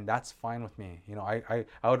county and that's fine with me. I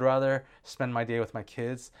would rather spend my day with my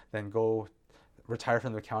kids than go retire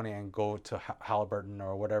from the county and go to Halliburton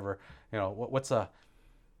or whatever.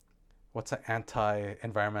 What's an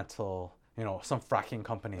anti-environmental, some fracking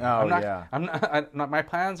company. Oh, I'm not, my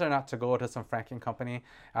plans are not to go to some fracking company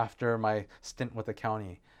after my stint with the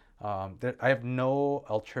county. I have no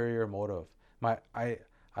ulterior motive. I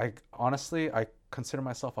honestly, I consider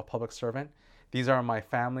myself a public servant. These are my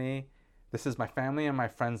family. This is my family and my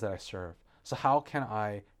friends that I serve. So how can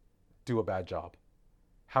I do a bad job?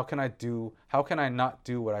 How can I not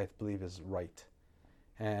do what I believe is right?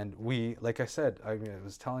 And like I said, I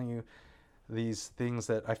was telling you these things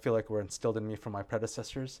that I feel like were instilled in me from my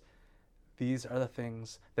predecessors. These are the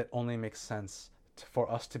things that only make sense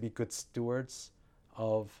for us to be good stewards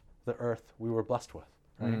of the earth we were blessed with.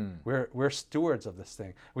 Right? We're stewards of this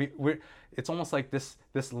thing. It's almost like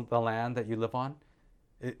the land that you live on.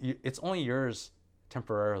 It's only yours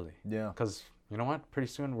temporarily. Yeah. Because you know what? Pretty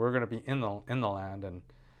soon we're going to be in the land,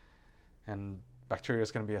 and bacteria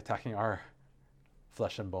is going to be attacking our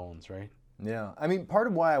flesh and bones, right? Yeah. I mean, part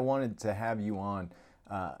of why I wanted to have you on,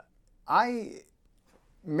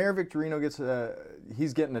 Mayor Victorino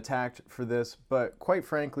he's getting attacked for this, but quite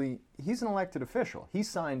frankly, he's an elected official. He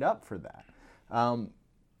signed up for that.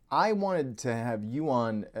 I wanted to have you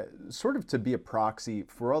on sort of to be a proxy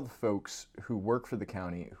for all the folks who work for the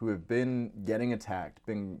county who have been getting attacked,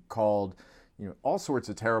 been called, all sorts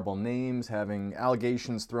of terrible names, having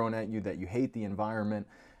allegations thrown at you that you hate the environment.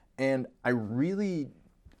 And I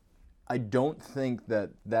don't think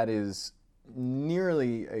that is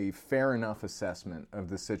nearly a fair enough assessment of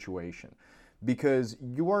the situation, because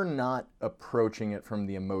you're not approaching it from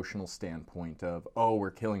the emotional standpoint of, oh,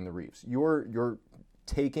 we're killing the reefs. You're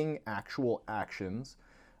taking actual actions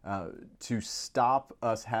to stop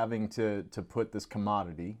us having to put this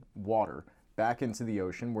commodity, water, back into the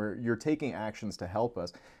ocean, where you're taking actions to help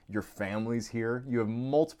us. Your family's here. You have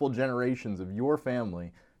multiple generations of your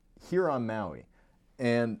family here on Maui.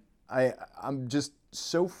 And I'm just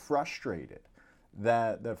so frustrated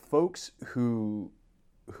that the folks who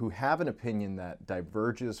have an opinion that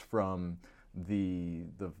diverges from the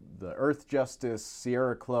Earth Justice,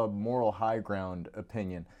 Sierra Club, moral high ground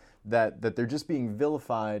opinion, that they're just being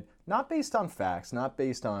vilified, not based on facts, not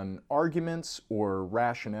based on arguments or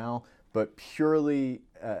rationale, but purely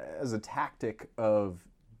as a tactic of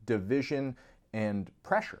division and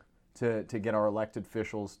pressure to get our elected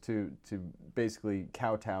officials to basically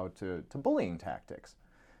kowtow to bullying tactics.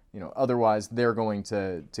 Otherwise they're going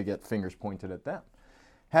to get fingers pointed at them.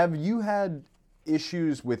 Have you had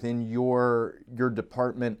issues within your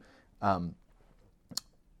department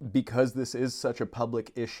because this is such a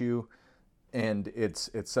public issue and it's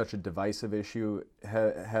such a divisive issue?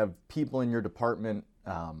 Have people in your department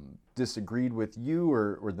disagreed with you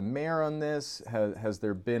or the mayor on this? Has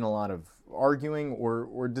there been a lot of arguing,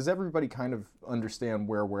 or does everybody kind of understand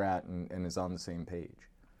where we're at and is on the same page?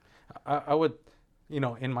 I would,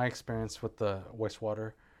 in my experience with the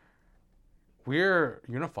wastewater, we're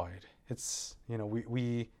unified. It's,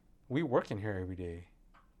 we work in here every day,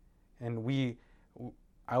 and we're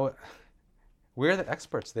the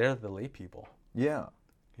experts. They're the lay people. Yeah.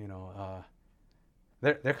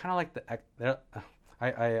 They're kind of like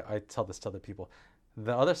I tell this to other people.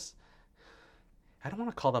 The others, I don't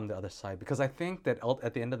want to call them the other side, because I think that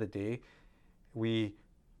at the end of the day, we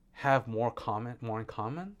have more in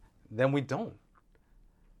common than we don't.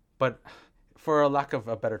 But for a lack of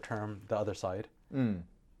a better term, the other side,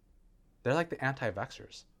 they're like the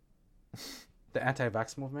anti-vaxxers. The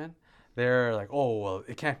anti-vax movement, they're like, oh, well,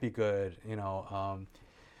 it can't be good,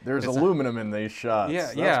 There's aluminum in these shots. Yeah,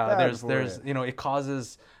 That's yeah. bad There's for you. it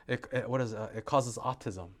causes it causes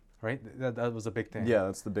autism, right? That was a big thing. Yeah,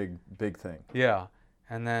 that's the big thing. Yeah,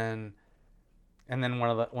 and then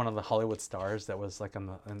one of the Hollywood stars that was like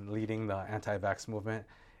leading the anti-vax movement,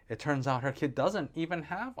 it turns out her kid doesn't even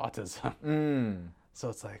have autism. So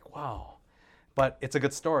it's like, wow, but it's a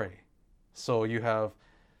good story. So you have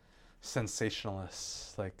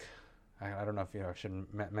sensationalists like, I don't know if I should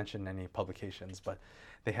mention any publications, but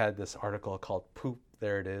they had this article called "Poop,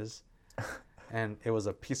 There It Is," and it was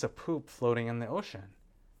a piece of poop floating in the ocean,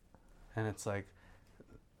 and it's like,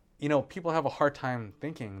 people have a hard time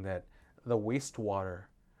thinking that the wastewater,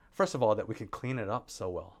 first of all, that we can clean it up so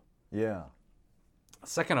well. Yeah.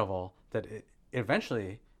 Second of all, that it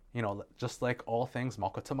eventually, just like all things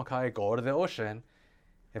Makotomakai go to the ocean,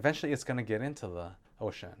 eventually it's going to get into the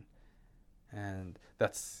ocean. And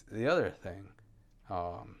that's the other thing.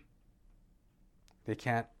 They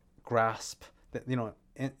can't grasp that,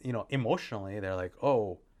 emotionally, they're like,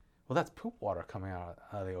 oh, well, that's poop water coming out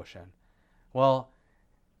of the ocean. Well,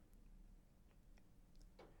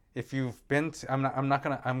 if you've been to, I'm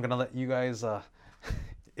gonna let you guys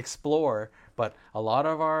explore, but a lot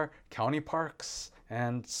of our county parks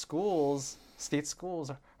and schools, state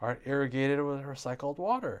schools, are irrigated with recycled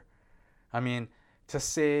water. I mean, to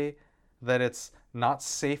say that it's not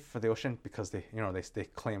safe for the ocean because they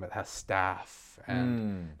claim it has staph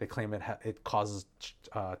and they claim it causes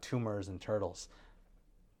tumors in turtles.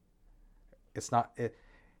 It's not it.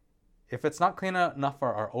 If it's not clean enough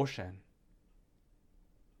for our ocean,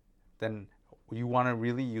 then you want to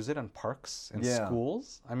really use it in parks and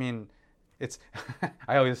schools? I mean, it's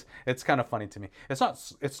it's kind of funny to me. It's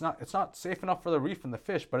not safe enough for the reef and the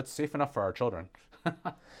fish, but it's safe enough for our children.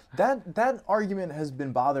 That argument has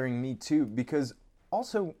been bothering me too, because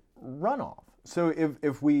also runoff. So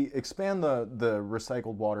if we expand the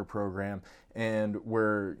recycled water program, and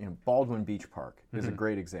Baldwin Beach Park is a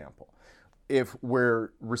great example. If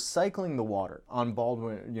we're recycling the water on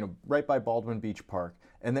Baldwin, right by Baldwin Beach Park,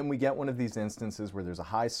 and then we get one of these instances where there's a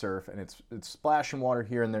high surf and it's splashing water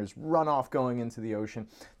here and there's runoff going into the ocean,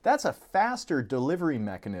 that's a faster delivery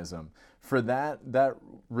mechanism for that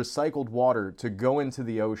recycled water to go into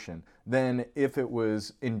the ocean than if it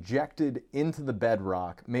was injected into the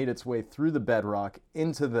bedrock, made its way through the bedrock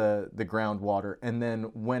into the groundwater, and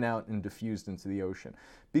then went out and diffused into the ocean.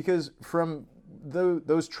 Because from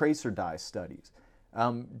those tracer dye studies,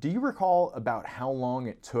 do you recall about how long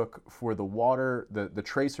it took for the water, the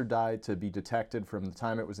tracer dye, to be detected from the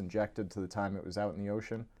time it was injected to the time it was out in the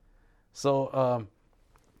ocean? So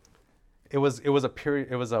it was a period.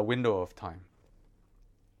 It was a window of time,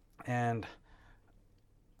 and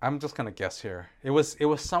I'm just gonna guess here. It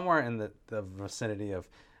was somewhere in the vicinity of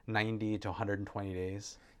 90 to 120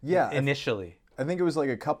 days. Yeah, initially. I think it was like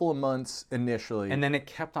a couple of months initially. And then it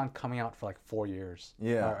kept on coming out for like 4 years.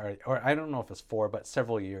 Yeah. Or I don't know if it's 4, but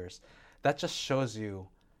several years. That just shows you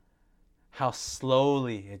how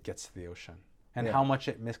slowly it gets to the ocean and how much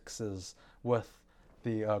it mixes with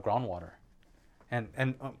the groundwater.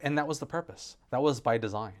 And that was the purpose. That was by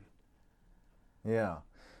design. Yeah.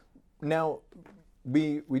 Now,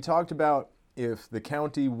 we talked about if the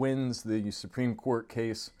county wins the Supreme Court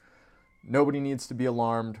case, nobody needs to be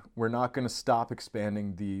alarmed. We're not going to stop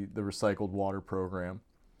expanding the recycled water program.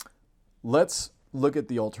 Let's look at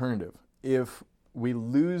the alternative. If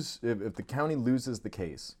the county loses the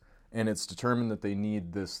case and it's determined that they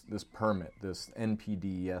need this permit, this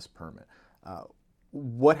NPDES permit,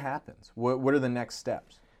 what happens? What are the next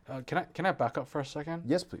steps? Can I back up for a second?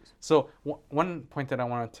 Yes, please. So one point that I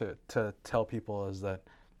wanted to tell people is that,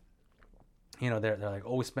 they're like,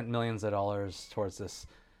 oh, we spent millions of dollars towards this,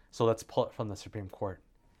 so let's pull it from the Supreme Court.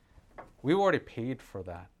 We already paid for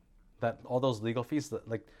that. That all those legal fees,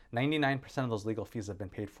 like 99% of those legal fees have been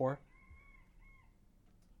paid for.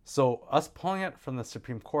 So us pulling it from the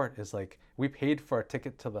Supreme Court is like, we paid for a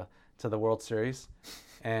ticket to the World Series,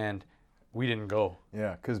 and we didn't go.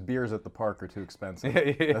 Yeah, because beers at the park are too expensive.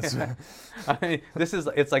 I mean,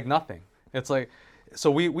 it's like nothing. It's like,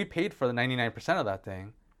 so we paid for the 99% of that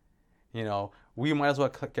thing. We might as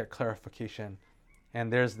well get clarification. And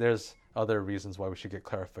there's other reasons why we should get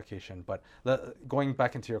clarification. But going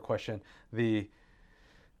back into your question, what's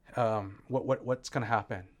going to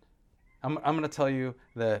happen? I'm going to tell you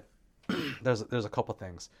that there's a couple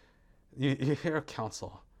things. you hear a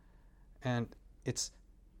council, and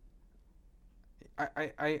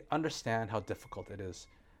I understand how difficult it is.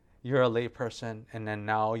 You're a layperson, and then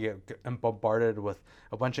now you're bombarded with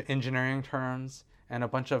a bunch of engineering terms and a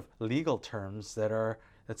bunch of legal terms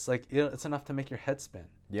it's like it's enough to make your head spin.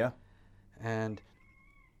 Yeah. And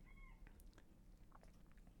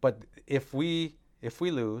but if we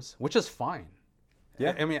lose, which is fine.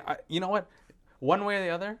 Yeah. I mean, you know what? One way or the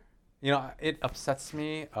other, it upsets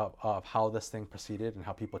me of how this thing proceeded and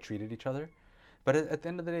how people treated each other. But at the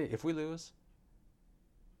end of the day, if we lose,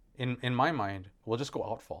 in my mind, we'll just go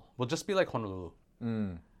outfall. We'll just be like Honolulu.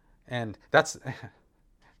 And that's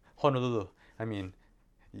Honolulu. I mean,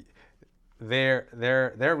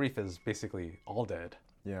 their reef is basically all dead.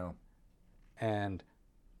 Yeah. And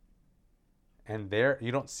there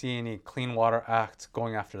you don't see any Clean Water Act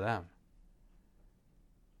going after them.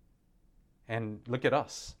 And look at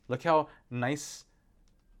us. Look how nice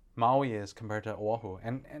Maui is compared to Oahu,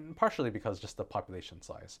 and partially because just the population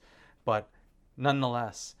size. But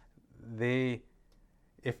nonetheless,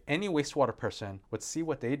 if any wastewater person would see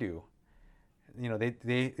what they do,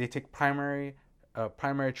 they take primary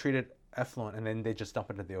treated effluent and then they just dump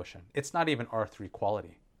it into the ocean. It's not even R3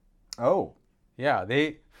 quality. Oh. Yeah,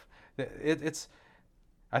 it's.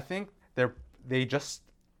 I think they just.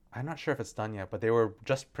 I'm not sure if it's done yet, but they were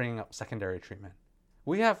just bringing up secondary treatment.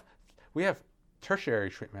 We have tertiary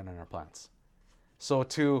treatment in our plants. So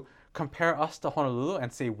to compare us to Honolulu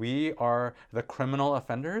and say we are the criminal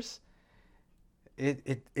offenders,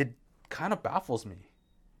 it kind of baffles me.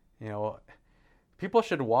 People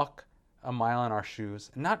should walk a mile in our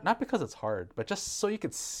shoes, not because it's hard, but just so you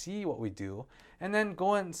could see what we do, and then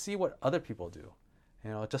go and see what other people do.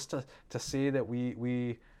 Just to say that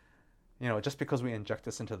we just because we inject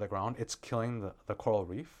this into the ground, it's killing the coral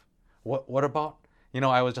reef. What about,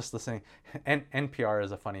 I was just listening, NPR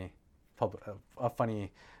is a funny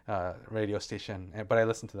radio station, but I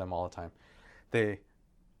listen to them all the time.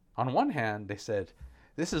 On one hand, they said,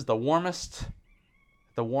 this is the warmest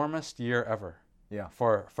year ever. Yeah.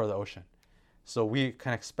 For the ocean. So we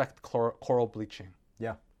can expect coral bleaching.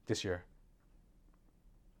 Yeah. This year.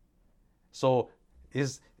 So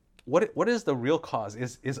what is the real cause?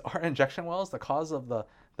 Is our injection wells the cause of the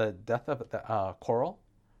death of the coral?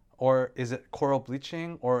 Or is it coral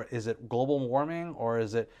bleaching? Or is it global warming? Or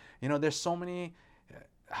is it, there's so many,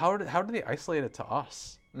 how do they isolate it to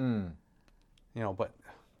us? But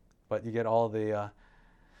you get all the,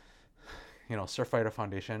 Surfrider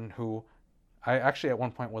Foundation, who I actually at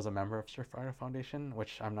one point was a member of Surfrider Foundation,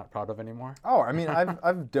 which I'm not proud of anymore. Oh, I mean,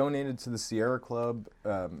 I've donated to the Sierra Club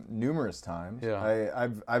numerous times. Yeah.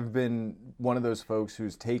 I've been one of those folks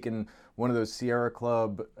who's taken one of those Sierra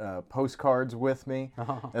Club postcards with me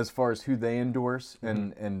as far as who they endorse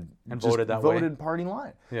and just voted that way. Voted party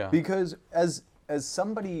line. Yeah. Because as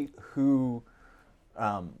somebody who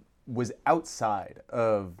was outside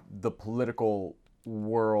of the political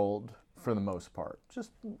world for the most part,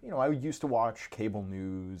 just, I used to watch cable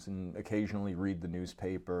news and occasionally read the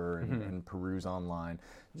newspaper and peruse online.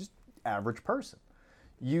 Just average person.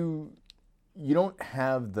 You don't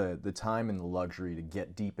have the time and the luxury to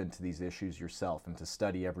get deep into these issues yourself and to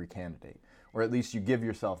study every candidate. Or at least you give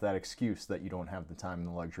yourself that excuse that you don't have the time and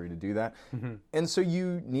the luxury to do that. And so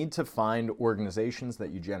you need to find organizations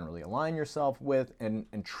that you generally align yourself with and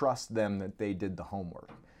trust them that they did the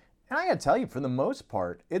homework. And I gotta tell you, for the most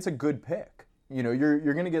part, it's a good pick.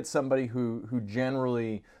 You're gonna get somebody who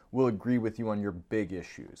generally will agree with you on your big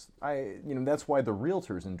issues. That's why the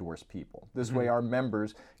realtors endorse people. This way our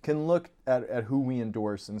members can look at who we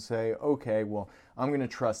endorse and say, okay, well, I'm gonna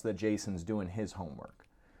trust that Jason's doing his homework.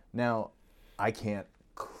 Now, I can't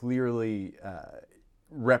clearly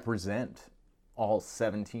represent all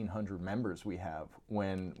 1,700 members we have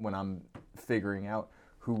when I'm figuring out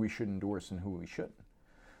who we should endorse and who we shouldn't.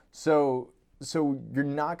 So you're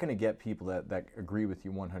not going to get people that agree with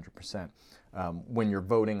you 100% when you're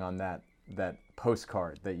voting on that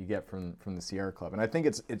postcard that you get from the Sierra Club. And I think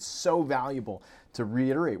it's so valuable to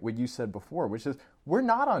reiterate what you said before, which is we're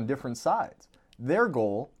not on different sides. Their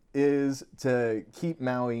goal is to keep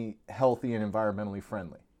Maui healthy and environmentally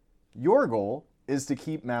friendly. Your goal is to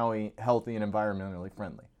keep Maui healthy and environmentally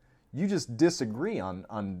friendly. You just disagree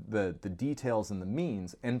on the details and the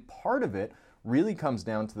means, and part of it really comes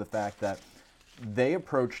down to the fact that they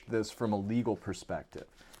approached this from a legal perspective.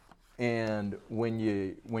 And when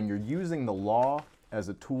you're using the law as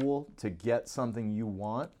a tool to get something you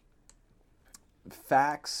want,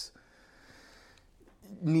 facts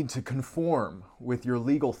need to conform with your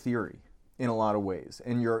legal theory in a lot of ways.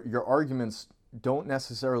 And your arguments don't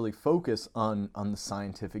necessarily focus on the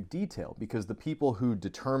scientific detail, because the people who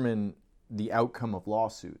determine the outcome of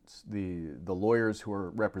lawsuits, the lawyers who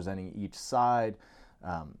are representing each side,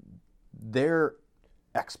 they're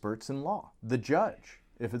experts in law. The judge,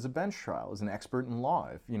 if it's a bench trial, is an expert in law.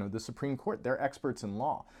 If the Supreme Court, they're experts in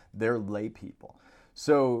law. They're lay people.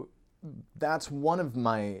 So that's one of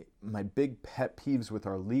my big pet peeves with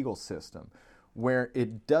our legal system, where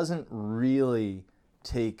it doesn't really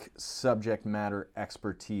take subject matter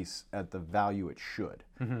expertise at the value it should.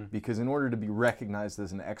 Mm-hmm. Because in order to be recognized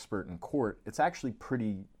as an expert in court, it's actually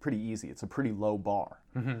pretty easy. It's a pretty low bar.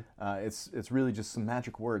 Mm-hmm. It's really just some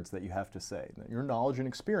magic words that you have to say. That your knowledge and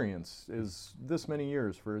experience is this many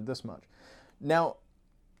years for this much. Now,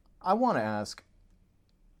 I want to ask,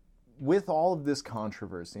 with all of this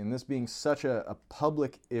controversy and this being such a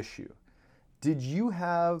public issue, did you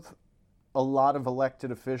have a lot of elected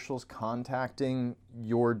officials contacting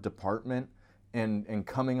your department and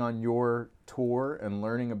coming on your tour and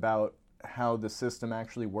learning about how the system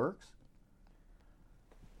actually works?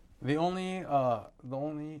 The only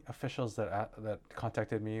officials that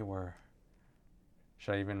contacted me were,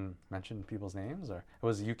 should I even mention people's names? Or it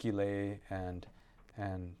was Yuki Lei and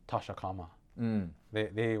Tasha Kama. Mm.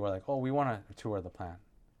 They were like, oh, we want to tour the plant.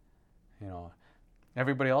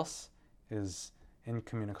 Everybody else is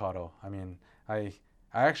incommunicado. I mean, I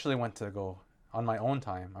actually went to go on my own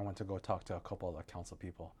time. I went to go talk to a couple of the council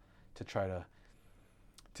people to try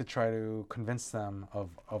to convince them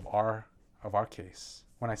of our case.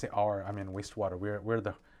 When I say our, I mean wastewater. We're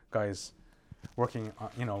the guys working.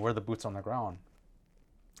 We're the boots on the ground,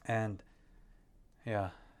 and yeah,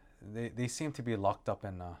 they seem to be locked up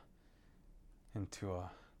into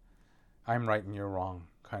a I'm right and you're wrong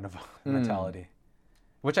kind of mentality,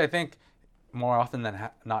 which I think more often than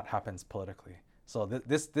not happens politically. So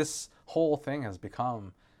this whole thing has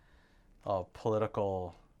become a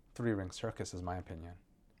political three-ring circus, is my opinion.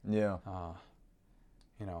 Yeah.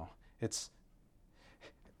 It's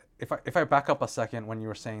if I back up a second, when you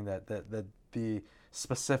were saying that the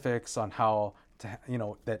specifics on how to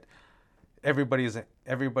that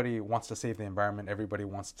everybody wants to save the environment. Everybody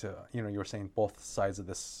wants to you were saying both sides of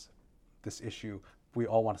this issue. We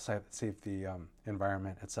all want to save the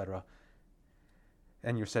environment, etc.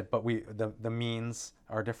 And you said, but the means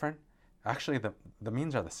are different. Actually, the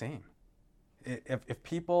means are the same. If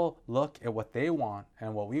people look at what they want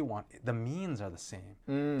and what we want, the means are the same.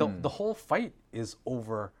 The whole fight is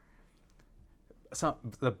over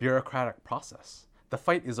the bureaucratic process. The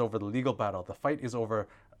fight is over the legal battle. The fight is over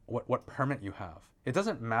what permit you have. It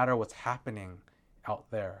doesn't matter what's happening out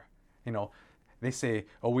there. They say,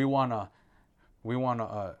 oh, we want a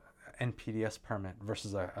NPDES permit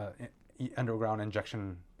versus a underground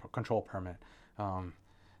injection control permit.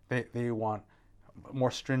 They want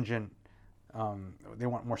more stringent. They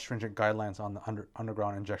want more stringent guidelines on the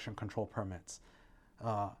underground injection control permits.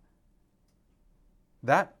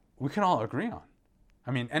 That we can all agree on.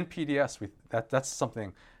 I mean, NPDES. That's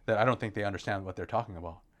something that I don't think they understand what they're talking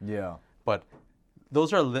about. Yeah. But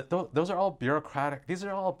those are all bureaucratic. These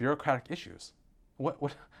are all bureaucratic issues.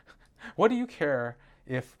 What do you care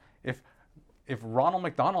if Ronald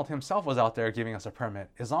McDonald himself was out there giving us a permit?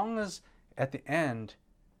 As long as at the end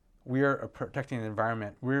we're protecting the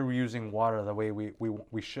environment, we're using water the way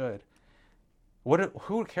we should.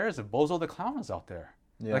 Who cares if Bozo the Clown is out there?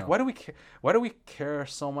 Yeah. Like, why do we care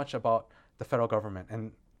so much about the federal government?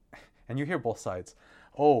 And you hear both sides.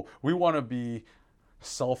 Oh, we want to be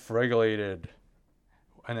self-regulated.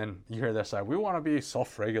 And then you hear their side. We want to be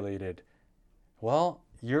self-regulated. Well,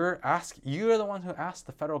 you're the one who asked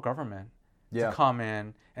the federal government to come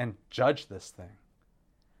in and judge this thing.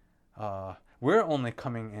 We're only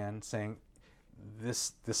coming in saying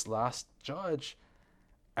this last judge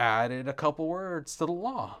added a couple words to the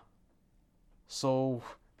law. So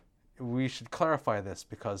we should clarify this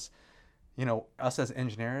because, us as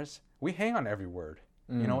engineers, we hang on every word.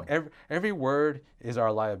 Every word is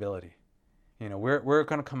our liability. We're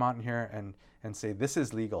going to come out in here and say this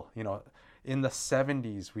is legal. In the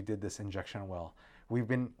 70s we did this injection well. We've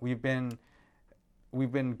been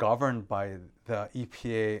governed by the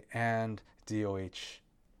EPA and DOH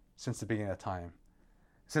since the beginning of time,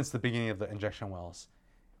 since the beginning of the injection wells.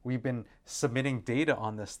 We've been submitting data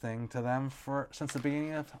on this thing to them since the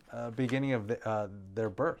beginning of their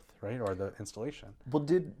birth, right, or the installation. Well,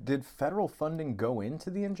 did federal funding go into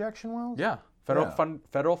the injection wells? Yeah,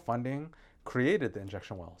 federal funding created the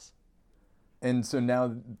injection wells. And so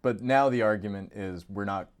now the argument is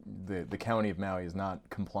the county of Maui is not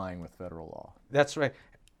complying with federal law. That's right.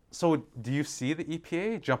 So do you see the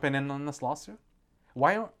EPA jumping in on this lawsuit?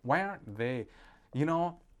 Why aren't they?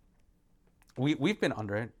 we've been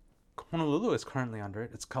under it. Honolulu is currently under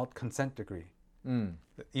it. It's called consent decree. Mm.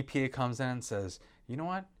 The EPA comes in and says, you know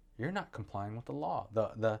what? You're not complying with the law,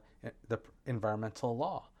 the environmental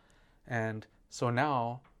law. And so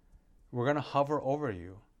now we're going to hover over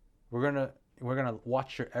you. We're going to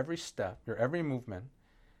watch your every step, your every movement.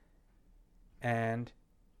 And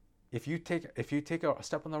if you take a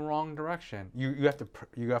step in the wrong direction, you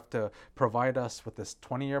have to provide us with this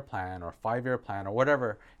 20-year plan or 5-year plan or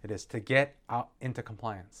whatever it is to get out into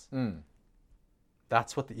compliance. Mm.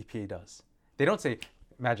 That's what the EPA does. They don't say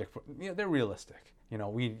magic. They're realistic. You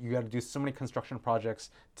got to do so many construction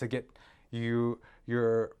projects to get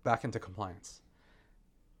you're back into compliance.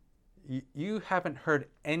 You haven't heard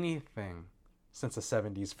anything since the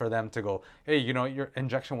 70s for them to go, hey, your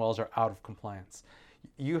injection wells are out of compliance.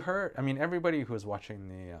 You heard, everybody who was watching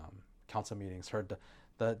the council meetings heard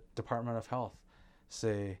the Department of Health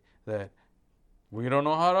say that we don't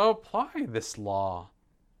know how to apply this law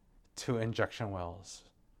to injection wells.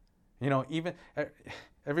 Even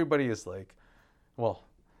everybody is like, well,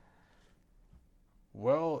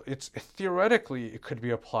 it's theoretically it could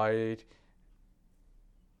be applied.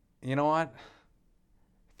 You know what?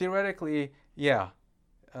 Theoretically, yeah.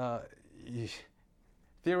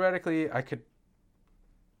 Theoretically, I could.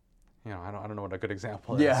 I don't know what a good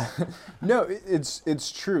example is. Yeah, no,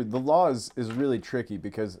 it's true. The law is really tricky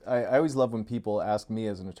because I always love when people ask me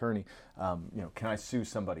as an attorney, can I sue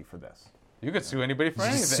somebody for this? You could sue anybody for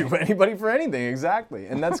anything. Sue anybody for anything, exactly.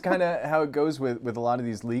 And that's kind of how it goes with a lot of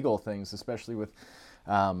these legal things, especially with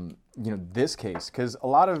this case, because a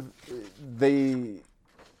lot of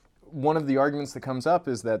one of the arguments that comes up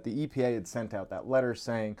is that the EPA had sent out that letter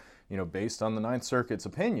saying, based on the Ninth Circuit's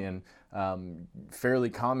opinion, fairly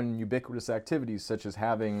common and ubiquitous activities such as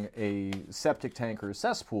having a septic tank or a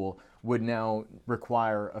cesspool would now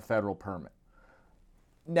require a federal permit.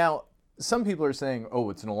 Now, some people are saying, oh,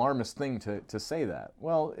 it's an alarmist thing to say that.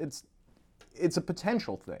 Well, it's a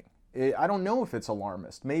potential thing. I don't know if it's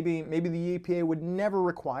alarmist. Maybe the EPA would never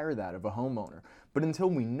require that of a homeowner. But until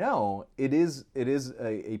we know, it is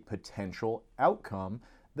a potential outcome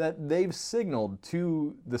that they've signaled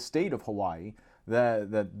to the state of Hawaii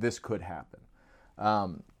that this could happen.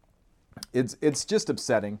 It's just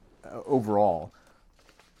upsetting overall.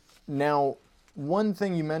 Now, one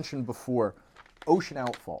thing you mentioned before, ocean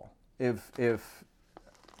outfall. If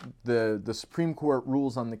the Supreme Court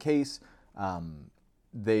rules on the case,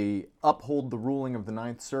 they uphold the ruling of the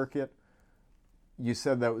Ninth Circuit. You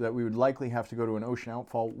said that we would likely have to go to an ocean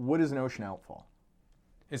outfall. What is an ocean outfall?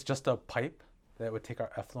 It's just a pipe that would take our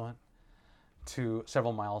effluent to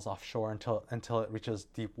several miles offshore until it reaches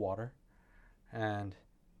deep water, and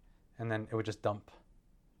then it would just dump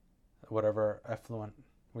whatever effluent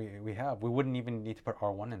we have. We wouldn't even need to put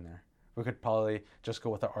R1 in there. We could probably just go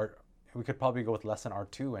with we could probably go with less than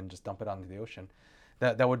R2 and just dump it onto the ocean.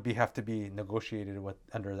 That would have to be negotiated with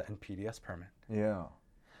under the NPDES permit. Yeah.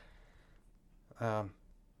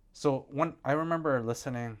 So when I remember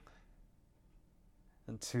listening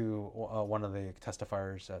to one of the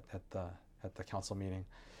testifiers at the council meeting,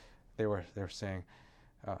 they were saying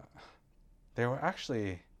they were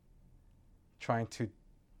actually trying to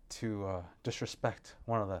disrespect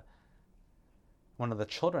one of the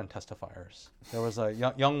children testifiers. There was a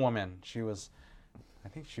young woman. I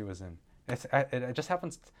think she was in. It just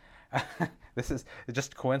happens. It's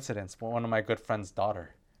just coincidence. But one of my good friend's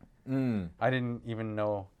daughter. Mm. I didn't even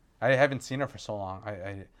know. I haven't seen her for so long.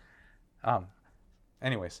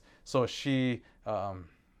 Anyways, so she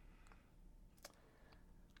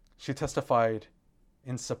testified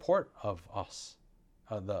in support of us,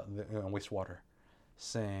 the wastewater,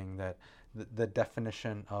 saying that the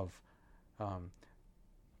definition of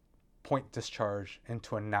point discharge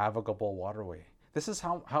into a navigable waterway. This is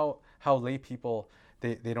how lay people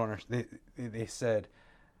they don't understand. They said,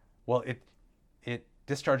 well, it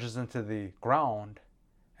discharges into the ground,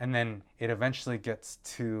 and then it eventually gets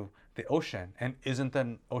to the ocean. And isn't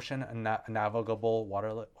the ocean a navigable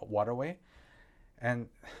waterway? And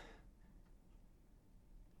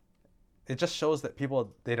it just shows that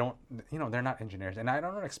people, they don't, they're not engineers. And I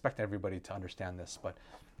don't expect everybody to understand this, but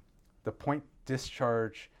the point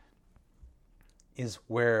discharge is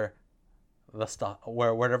where the stuff,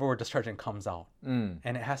 wherever we're discharging comes out. And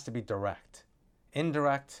it has to be direct.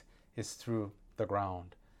 Indirect is through the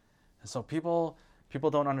ground. And so people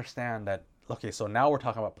don't understand that, okay, so now we're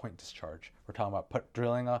talking about point discharge. We're talking about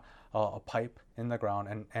drilling a pipe in the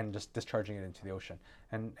ground and just discharging it into the ocean.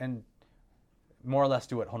 And more or less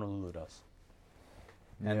do what Honolulu does.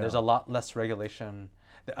 And there's a lot less regulation.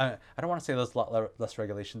 I don't want to say there's a lot less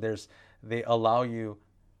regulation. They allow you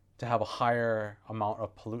to have a higher amount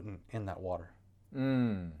of pollutant in that water.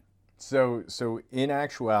 So in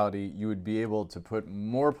actuality, you would be able to put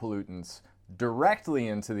more pollutants directly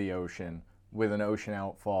into the ocean with an ocean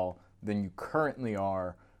outfall than you currently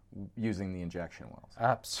are using the injection wells.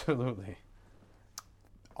 Absolutely.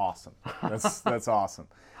 Awesome. That's awesome.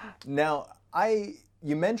 Now,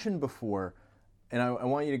 you mentioned before, and I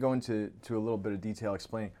want you to go into a little bit of detail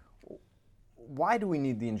explaining, why do we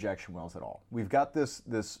need the injection wells at all? We've got this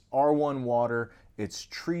R1 water. It's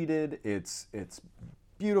treated. It's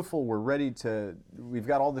beautiful. We've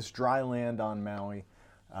got all this dry land on Maui.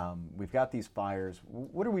 We've got these fires.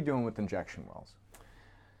 What are we doing with injection wells?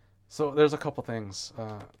 So there's a couple things.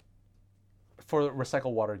 For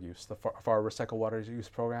recycled water use, for our recycled water use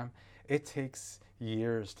program, it takes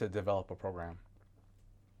years to develop a program.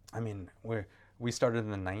 I mean, we started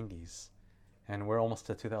in the 90s, and we're almost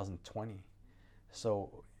to 2020.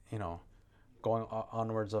 So, going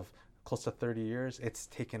onwards of close to 30 years, it's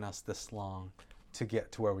taken us this long to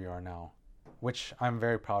get to where we are now, which I'm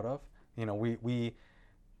very proud of.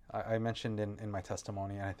 I mentioned in my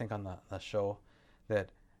testimony, and I think on the show, that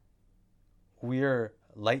we're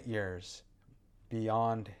light years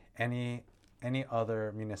beyond any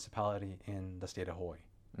other municipality in the state of Hawaii.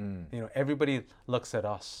 Everybody looks at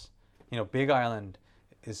us. Big Island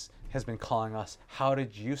has been calling us, how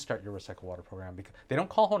did you start your recycled water program? Because they don't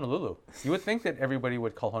call Honolulu. You would think that everybody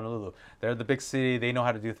would call Honolulu. They're the big city, they know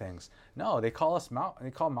how to do things. No, they call us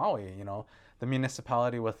they call Maui, the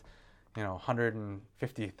municipality with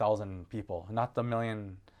 150,000 people, not the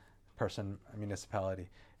million-person municipality.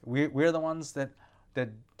 We're the ones that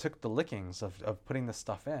took the lickings of putting this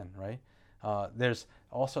stuff in, right? There's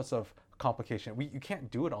all sorts of complication. You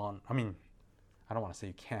can't do it on, I don't want to say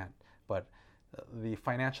you can't, but the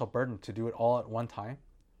financial burden to do it all at one time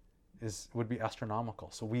would be astronomical.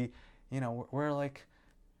 So we're like,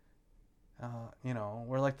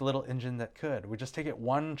 we're like the little engine that could. We just take it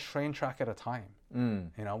one train track at a time.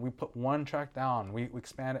 We put one track down. We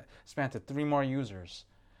expand to 3 more users.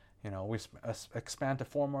 We expand to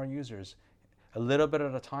 4 more users, a little bit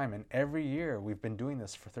at a time. And every year we've been doing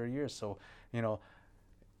this for 30 years. So,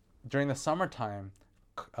 during the summertime,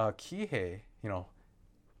 Kihei,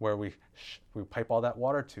 where we pipe all that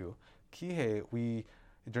water to, Kihei,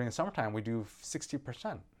 during the summertime we do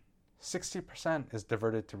 60%. 60% is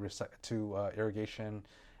diverted to irrigation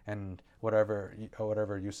and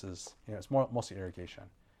whatever uses. It's mostly irrigation.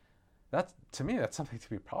 To me, that's something to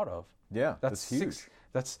be proud of. Yeah, that's huge.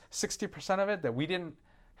 That's 60% of it that we didn't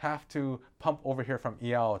have to pump over here from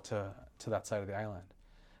Iao to that side of the island.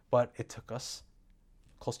 But it took us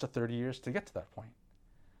close to 30 years to get to that point.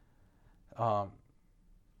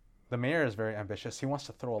 The mayor is very ambitious. He wants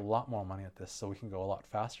to throw a lot more money at this so we can go a lot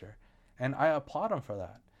faster. And I applaud him for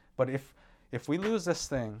that. But if we lose this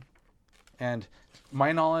thing, and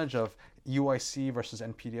my knowledge of UIC versus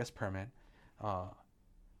NPDES permit,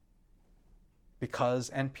 because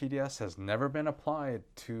NPDES has never been applied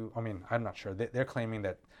to, I'm not sure. They're claiming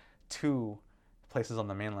that 2 places on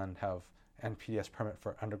the mainland have NPDES permit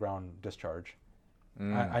for underground discharge.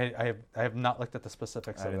 I have not looked at the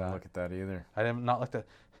specifics of that. I didn't look at that either. I have not looked at,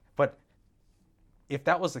 but if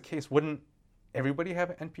that was the case, wouldn't everybody have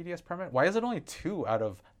an NPDES permit? Why is it only 2 out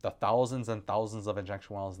of the thousands and thousands of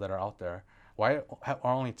injection wells that are out there? Why are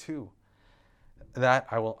only 2? That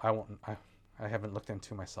I haven't looked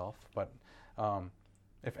into myself, but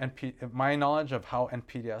if my knowledge of how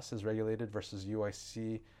NPDES is regulated versus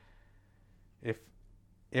UIC,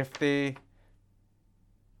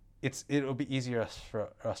 it'll be easier for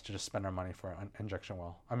us to just spend our money for an injection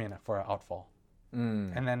well. For an outfall.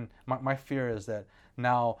 And then my fear is that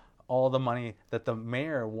now all the money that the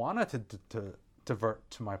mayor wanted to divert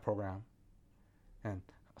to my program, and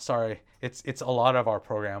sorry, it's a lot of our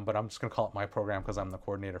program, but I'm just gonna call it my program because I'm the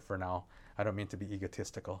coordinator for now. I don't mean to be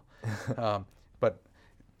egotistical, but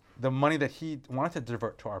the money that he wanted to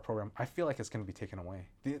divert to our program, I feel like it's going to be taken away.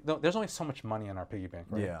 There's only so much money in our piggy bank,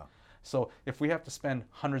 right? Yeah. So if we have to spend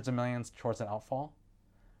hundreds of millions towards an outfall,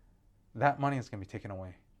 that money is going to be taken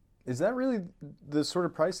away. Is that really the sort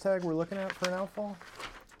of price tag we're looking at for an outfall?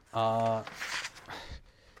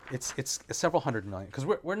 It's several hundred million, because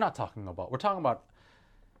we're talking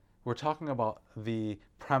about the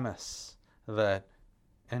premise that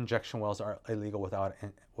injection wells are illegal without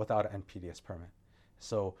an NPDES permit.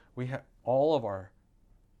 So we have all of our,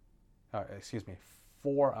 4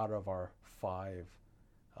 out of our 5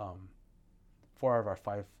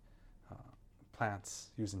 plants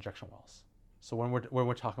use injection wells. So when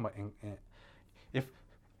we're talking about,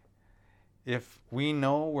 if we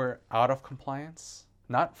know we're out of compliance,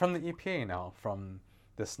 not from the EPA now, from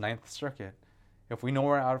this 9th Circuit, if we know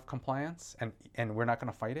we're out of compliance and we're not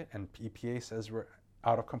going to fight it, and EPA says we're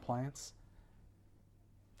out of compliance,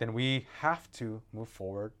 then we have to move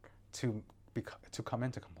forward to come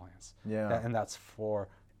into compliance. Yeah. And that's for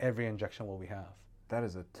every injection well we have. That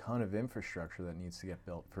is a ton of infrastructure that needs to get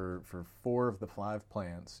built. For 4 of the 5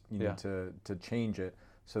 plants, you need to change it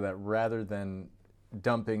so that rather than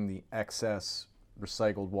dumping the excess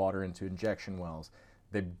recycled water into injection wells,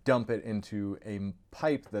 they dump it into a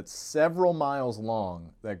pipe that's several miles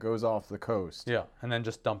long that goes off the coast. Yeah, and then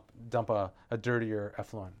just dump a dirtier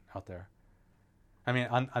effluent out there. I mean,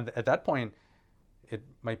 at that point, it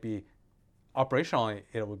might be, operationally,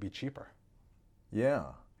 it would be cheaper. Yeah.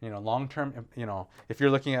 You know, long term, you know, if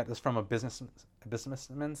you're looking at this from a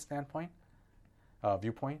businessman standpoint,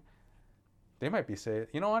 viewpoint, they might be saying,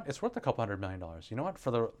 you know what, it's worth $200 million. You know what,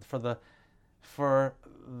 for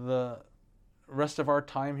the rest of our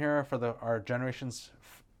time here, for our generations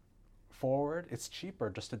forward, it's cheaper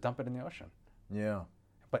just to dump it in the ocean. Yeah.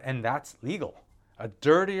 And that's legal. A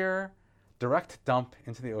dirtier, direct dump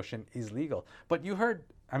into the ocean is legal. But you heard,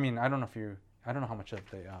 I mean, I don't know how much of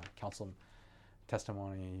the council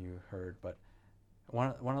testimony you heard, but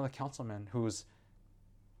one of the councilmen who's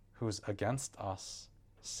against us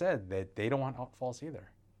said that they don't want outfalls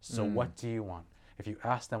either. So what do you want? If you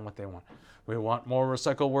ask them what they want, we want more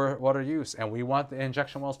recycled water use, and we want the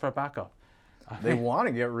injection wells for backup. They want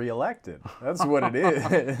to get reelected. That's what it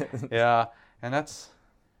is. Yeah, and that's,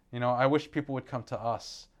 you know, I wish people would come to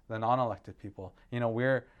us, the non-elected people. You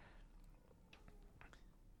know,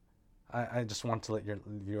 I just want to let your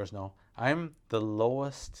viewers know, I'm the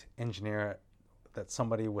lowest engineer that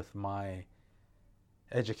somebody with my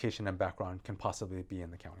education and background can possibly be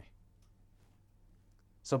in the county.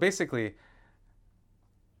 So basically,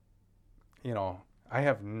 you know, I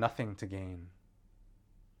have nothing to gain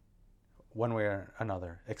one way or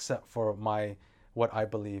another, except for what I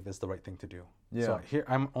believe is the right thing to do. Yeah. So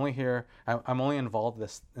I'm only involved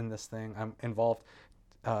in this thing. I'm involved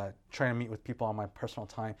trying to meet with people on my personal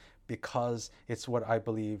time because it's what I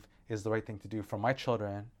believe is the right thing to do for my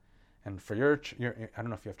children, and for your I don't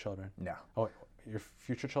know if you have children. No. Oh, your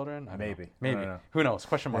future children? I don't Maybe. know. Maybe. I don't know. Who knows?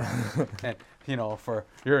 Question mark. And, you know, for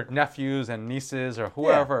your nephews and nieces or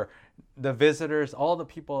whoever, the visitors, all the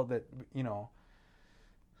people that, you know,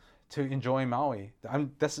 to enjoy Maui. I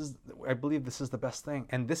believe this is the best thing.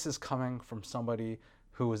 And this is coming from somebody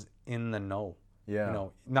who is in the know. Yeah. You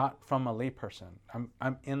know, not from a layperson.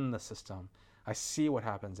 I'm in the system. I see what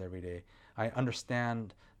happens every day. I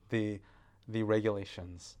understand the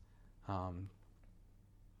regulations.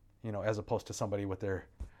 You know, as opposed to somebody with their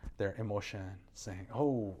emotion saying,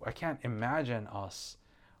 "Oh, I can't imagine us."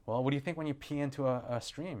 Well, what do you think when you pee into a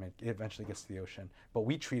stream? It eventually gets to the ocean, but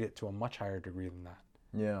we treat it to a much higher degree than that.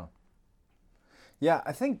 Yeah. Yeah,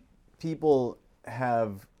 I think people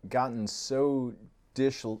have gotten so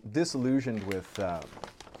disillusioned with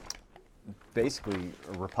basically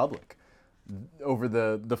a republic, over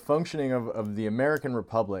the functioning of the American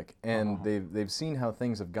Republic, and they've seen how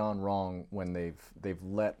things have gone wrong when they've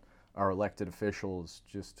let our elected officials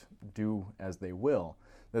just do as they will,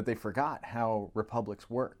 that they forgot how republics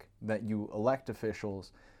work, that you elect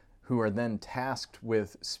officials who are then tasked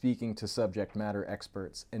with speaking to subject matter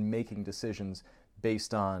experts and making decisions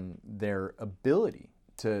based on their ability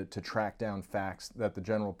to track down facts that the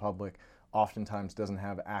general public oftentimes doesn't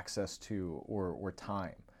have access to or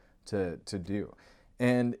time to do.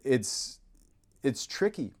 And it's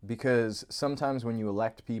tricky because sometimes when you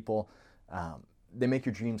elect people, they make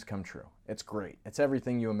your dreams come true. It's great. It's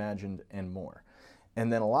everything you imagined and more.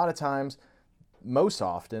 And then a lot of times, most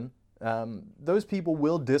often, those people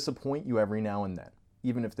will disappoint you every now and then,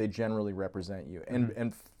 even if they generally represent you.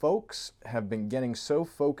 And folks have been getting so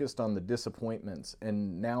focused on the disappointments,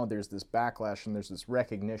 and now there's this backlash and there's this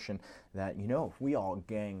recognition that, you know, if we all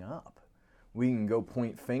gang up, we can go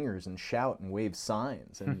point fingers and shout and wave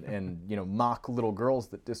signs and you know, mock little girls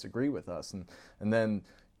that disagree with us. And then,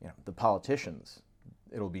 you know, the politicians,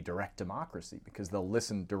 it'll be direct democracy because they'll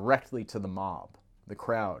listen directly to the mob, the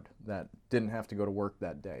crowd that didn't have to go to work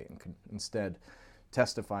that day and could instead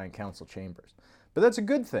testify in council chambers. But that's a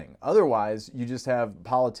good thing. Otherwise, you just have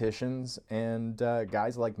politicians and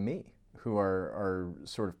guys like me who are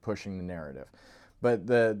sort of pushing the narrative. But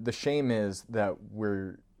the shame is that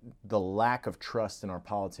the lack of trust in our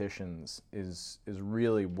politicians is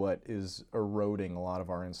really what is eroding a lot of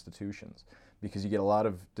our institutions, because you get a lot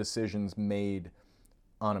of decisions made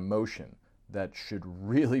on emotion that should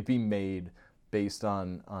really be made based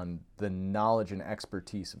on the knowledge and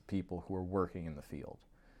expertise of people who are working in the field.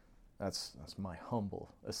 That's my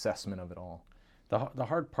humble assessment of it all. The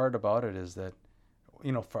hard part about it is that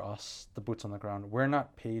for us, the boots on the ground, we're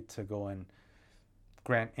not paid to go and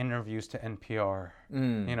grant interviews to NPR,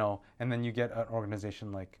 and then you get an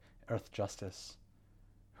organization like Earth Justice,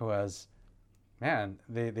 who has, man,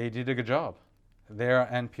 they did a good job. They're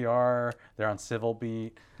NPR, they're on Civil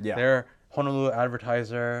Beat, they're Honolulu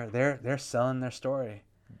Advertiser, they're selling their story.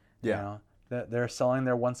 They're selling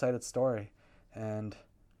their one-sided story. And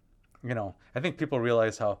I think people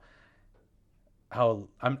realize how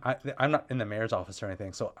I'm not in the mayor's office or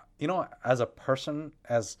anything. So as a person,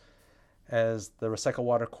 as the recycle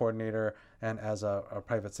water coordinator, and as a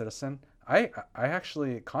private citizen, I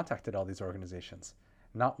actually contacted all these organizations.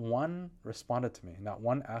 Not one responded to me. Not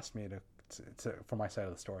one asked me to for my side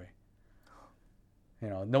of the story.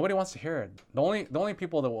 Nobody wants to hear it. The only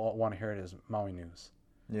people that want to hear it is Maui News.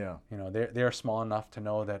 Yeah. They're small enough to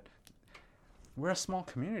know that we're a small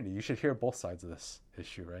community. You should hear both sides of this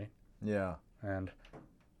issue, right? Yeah. And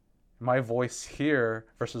my voice here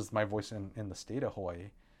versus my voice in the state of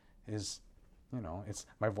Hawaii is, it's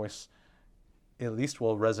my voice at least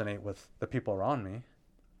will resonate with the people around me.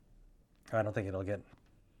 I don't think it'll get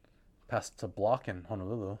past to block in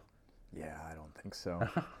Honolulu. Yeah, I don't think so.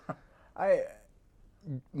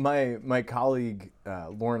 My colleague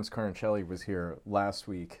Lawrence Carnicelli was here last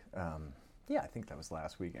week. I think that was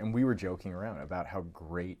last week, and we were joking around about how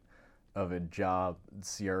great of a job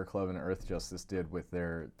Sierra Club and Earth Justice did with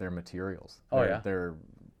their materials. Their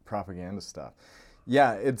propaganda stuff.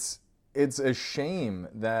 Yeah, it's a shame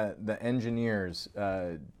that the engineers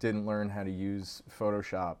didn't learn how to use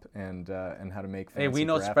Photoshop and how to make fancy we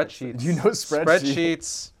know graphics. spreadsheets. You know spreadsheets.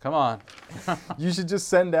 Spreadsheets. Come on. You should just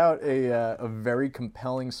send out a very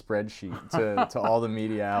compelling spreadsheet to all the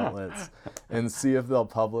media outlets and see if they'll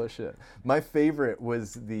publish it. My favorite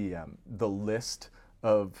was the list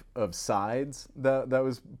of sides that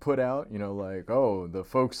was put out. The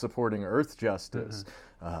folks supporting Earth Justice.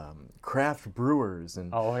 Craft brewers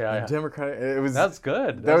and Democratic. That's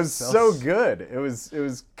good. That was so good. It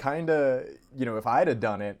was kind of, if I'd have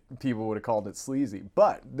done it, people would have called it sleazy.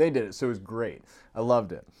 But they did it, so it was great. I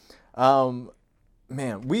loved it.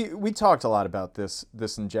 Man, we talked a lot about this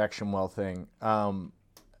injection well thing. I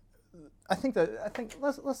think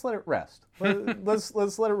let's let it rest.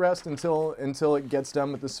 Let's let it rest until it gets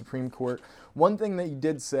done with the Supreme Court. One thing that you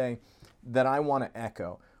did say that I want to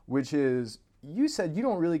echo, which is, you said you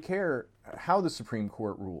don't really care how the Supreme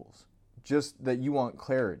Court rules, just that you want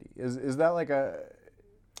clarity. Is that like a...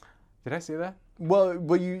 Did I say that?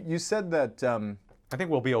 Well, you said that... I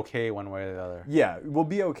think we'll be okay one way or the other. Yeah, we'll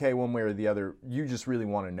be okay one way or the other. You just really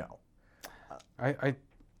want to know.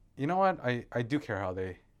 You know what? I do care how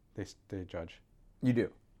they judge. You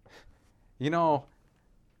do?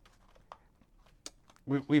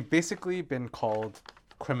 We've basically been called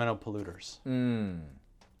criminal polluters.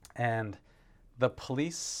 And the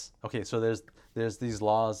police, so there's these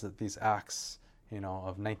laws, these acts,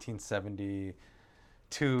 of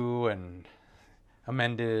 1972 and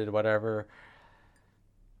amended, whatever.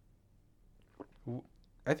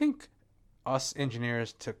 I think us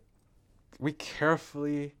engineers we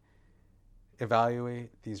carefully evaluate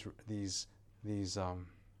these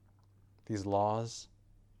laws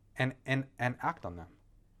and act on them.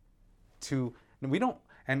 We don't.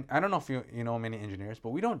 And I don't know if you know many engineers, but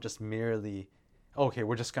we don't just merely,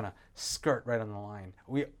 we're just gonna skirt right on the line.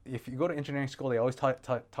 If you go to engineering school, they always talk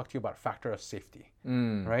to you about factor of safety,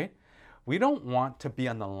 right? We don't want to be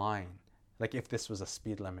on the line. Like if this was a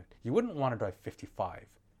speed limit, you wouldn't want to drive 55.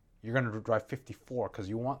 You're gonna drive 54 because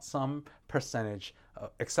you want some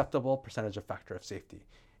acceptable percentage of factor of safety.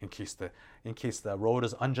 In case the road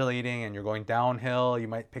is undulating and you're going downhill, you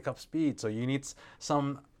might pick up speed. So you need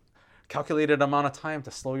some calculated amount of time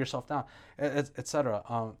to slow yourself down, etc.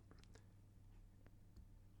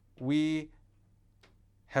 We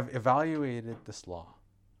have evaluated this law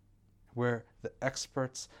where the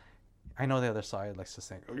experts, I know the other side likes to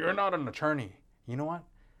say, you're not an attorney. You know what?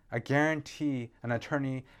 I guarantee an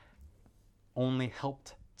attorney only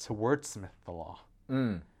helped to wordsmith the law.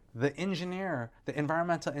 The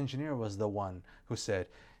environmental engineer was the one who said,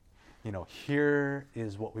 here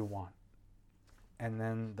is what we want. And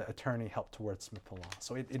then the attorney helped to wordsmith the law.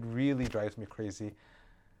 So it really drives me crazy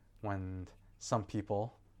when some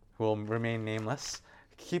people who will remain nameless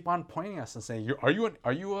keep on pointing us and saying, "Are you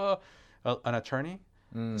an attorney?"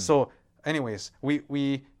 So, anyways,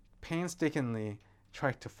 we painstakingly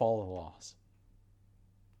try to follow the laws,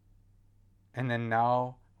 and then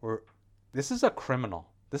now this is criminal.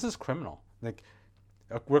 Like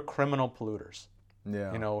we're criminal polluters.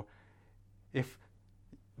 Yeah. If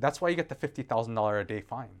that's why you get the $50,000 a day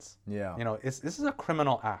fines. Yeah. You know, this is a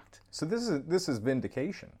criminal act. So this is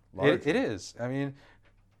vindication. It is. I mean,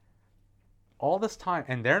 all this time,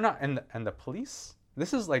 and they're not, and the police.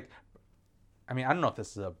 This is like, I mean, I don't know if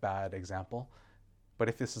this is a bad example, but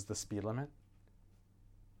if this is the speed limit,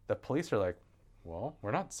 the police are like, well,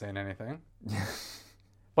 we're not saying anything.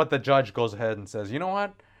 But the judge goes ahead and says, you know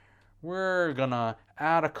what? We're gonna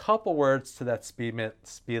add a couple words to that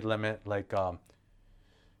speed limit, like,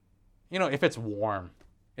 you know, if it's warm,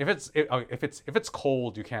 if it's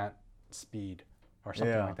cold, you can't speed, or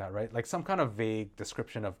something like that, right? Like some kind of vague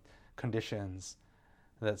description of conditions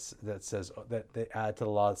that says that they add to the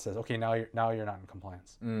law that says, okay, now you're not in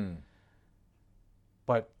compliance.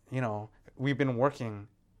 But you know, we've been working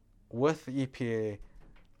with the EPA,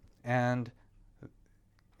 and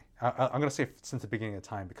I'm going to say since the beginning of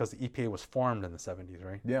time, because the EPA was formed in the 70s,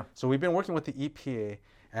 right? Yeah. So we've been working with the EPA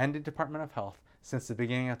and the Department of Health since the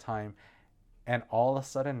beginning of time, and all of a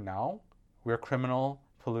sudden now we're criminal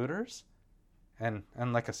polluters, and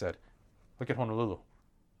like I said, look at Honolulu,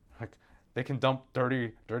 like they can dump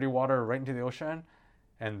dirty water right into the ocean,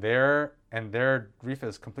 and their reef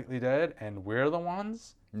is completely dead, and we're the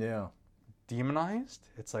ones demonized.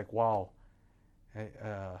 It's like, wow,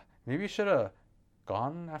 maybe you should have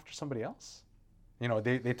gone after somebody else. You know,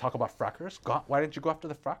 they talk about frackers. Why didn't you go after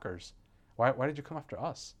the frackers? Why did you come after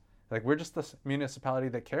us? Like, we're just the municipality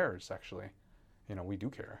that cares, actually. You know, we do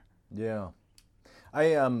care. Yeah.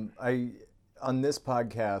 I on this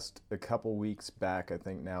podcast a couple weeks back, I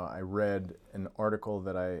think now, I read an article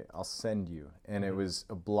that I'll send you, and it was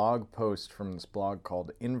a blog post from this blog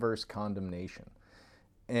called Inverse Condemnation.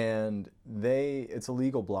 And it's a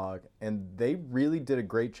legal blog, and they really did a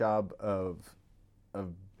great job of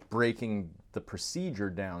breaking the procedure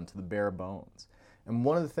down to the bare bones. And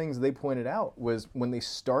one of the things they pointed out was when they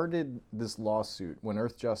started this lawsuit, when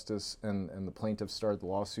Earthjustice and the plaintiffs started the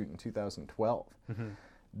lawsuit in 2012,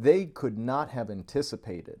 they could not have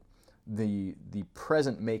anticipated the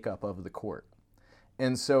present makeup of the court.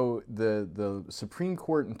 And so the Supreme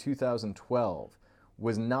Court in 2012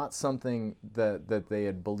 was not something that they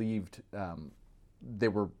had believed they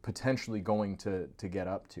were potentially going to get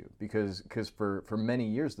up to, because for many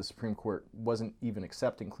years the Supreme Court wasn't even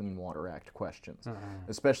accepting Clean Water Act questions,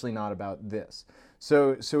 especially not about this.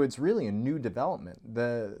 So it's really a new development.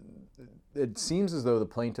 It seems as though the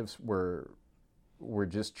plaintiffs were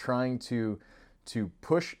just trying to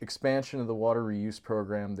push expansion of the water reuse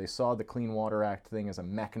program. They saw the Clean Water Act thing as a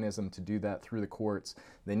mechanism to do that through the courts.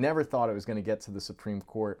 They never thought it was going to get to the Supreme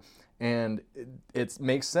Court. And it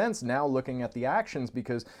makes sense now looking at the actions,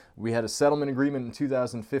 because we had a settlement agreement in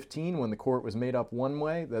 2015 when the court was made up one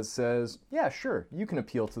way that says, yeah, sure, you can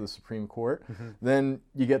appeal to the Supreme Court. Then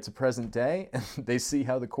you get to present day and they see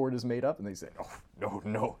how the court is made up and they say,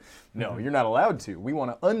 no, you're not allowed to. We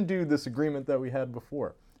want to undo this agreement that we had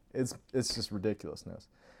before. It's just ridiculousness.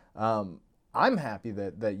 I'm happy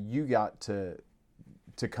that you got to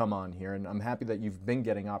come on here, and I'm happy that you've been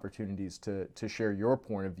getting opportunities to share your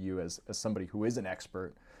point of view as somebody who is an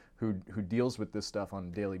expert, who deals with this stuff on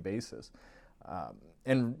a daily basis.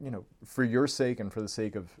 And you know, for your sake and for the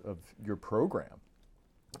sake of your program,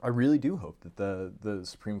 I really do hope that the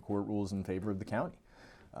Supreme Court rules in favor of the county.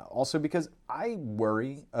 Also because I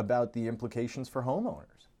worry about the implications for homeowners.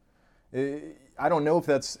 I don't know if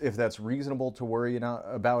that's reasonable to worry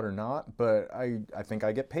about or not, but I think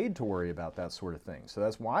I get paid to worry about that sort of thing. So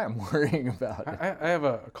that's why I'm worrying about it. I have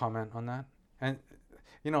a comment on that. And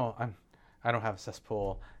you know, I don't have a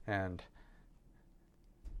cesspool, and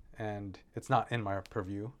it's not in my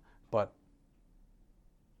purview, but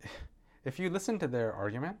if you listen to their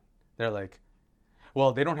argument, they're like,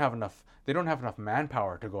 well, they don't have enough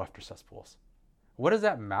manpower to go after cesspools. What does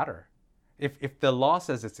that matter? If the law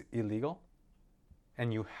says it's illegal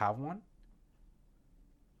and you have one,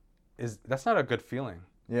 that's not a good feeling.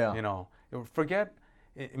 Yeah. You know, forget,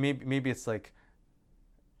 maybe it's like,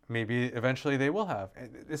 maybe eventually they will have.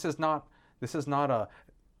 This is not a,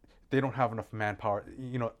 they don't have enough manpower.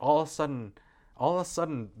 You know, all of a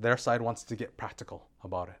sudden their side wants to get practical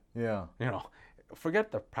about it. Yeah. You know,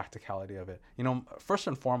 forget the practicality of it. You know, first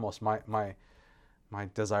and foremost, my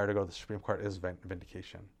desire to go to the Supreme Court is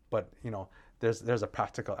vindication. But you know, there's a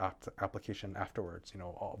practical application afterwards. You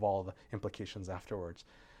know, of all the implications afterwards.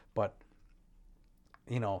 But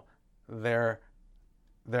you know, they're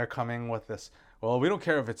coming with this. Well, we don't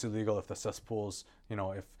care if it's illegal if the cesspools. You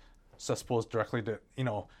know, if cesspools directly to, you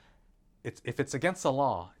know, if it's against the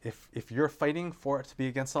law. If you're fighting for it to be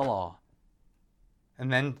against the law,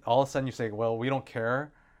 and then all of a sudden you say, well, we don't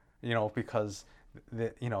care, you know, because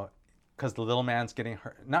the little man's getting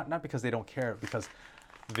hurt. Not because they don't care, because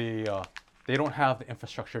they don't have the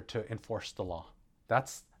infrastructure to enforce the law.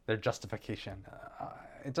 That's their justification.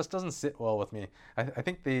 It just doesn't sit well with me. I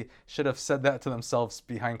think they should have said that to themselves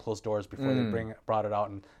behind closed doors before they brought it out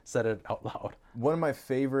and said it out loud. One of my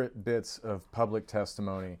favorite bits of public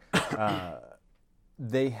testimony,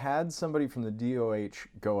 they had somebody from the DOH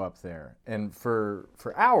go up there, and for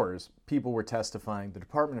hours, people were testifying the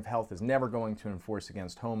Department of Health is never going to enforce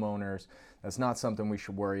against homeowners. That's not something we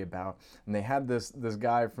should worry about. And they had this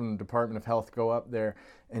guy from the Department of Health go up there,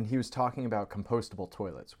 and he was talking about compostable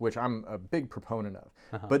toilets, which I'm a big proponent of.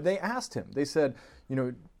 But they asked him, they said,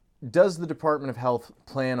 does the Department of Health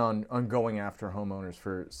plan on going after homeowners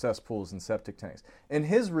for cesspools and septic tanks? And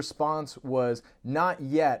his response was, not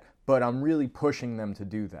yet, but I'm really pushing them to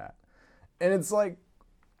do that. And it's like,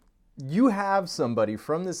 you have somebody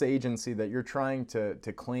from this agency that you're trying to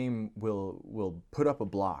claim will put up a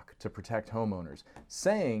block to protect homeowners,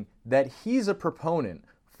 saying that he's a proponent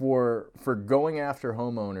for going after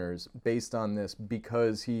homeowners based on this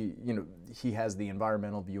because he has the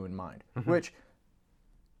environmental view in mind, which,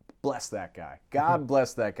 bless that guy. God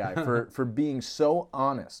bless that guy for being so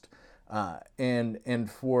honest and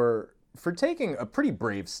for taking a pretty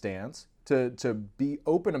brave stance to be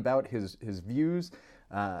open about his views.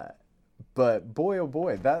 But boy, oh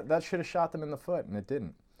boy, that should have shot them in the foot, and it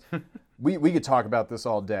didn't. We could talk about this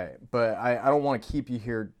all day, but I don't want to keep you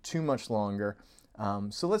here too much longer.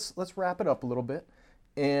 So let's wrap it up a little bit.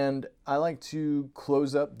 And I like to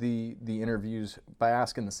close up the interviews by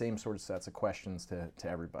asking the same sort of sets of questions to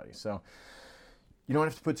everybody. So you don't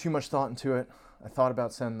have to put too much thought into it. I thought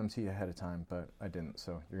about sending them to you ahead of time, but I didn't,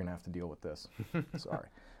 so you're going to have to deal with this. Sorry.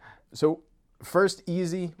 So first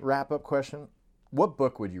easy wrap-up question. What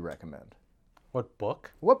book would you recommend? What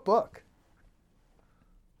book? What book?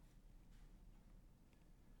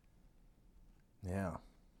 Yeah.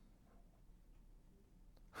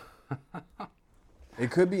 It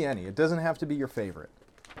could be any. It doesn't have to be your favorite,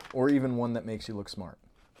 or even one that makes you look smart.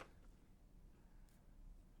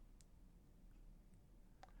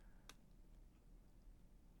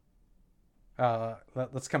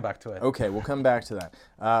 Let's come back to it. Okay, we'll come back to that.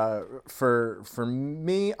 For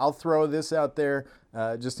me, I'll throw this out there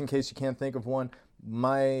just in case you can't think of one.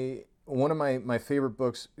 One of my favorite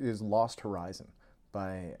books is Lost Horizon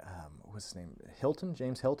by what's his name? Hilton,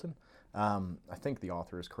 James Hilton. I think the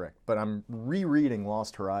author is correct, but I'm rereading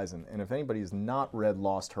Lost Horizon, and if anybody has not read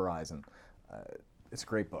Lost Horizon, it's a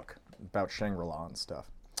great book about Shangri-La and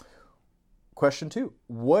stuff. Question 2.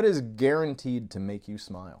 What is guaranteed to make you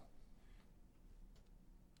smile?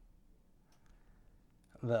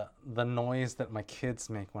 The noise that my kids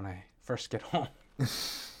make when I first get home.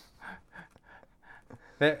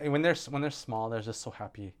 When they're small, they're just so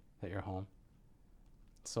happy that you're home.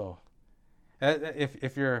 So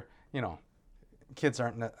if you're, kids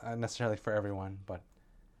aren't necessarily for everyone, but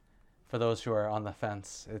for those who are on the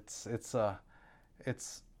fence, it's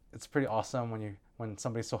pretty awesome when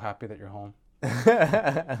somebody's so happy that you're home.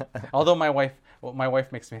 Although my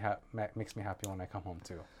wife makes me happy when I come home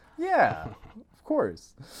too. Yeah, of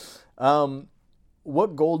course.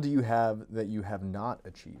 What goal do you have that you have not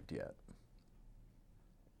achieved yet?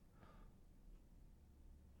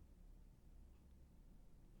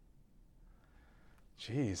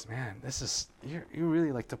 Jeez, man, you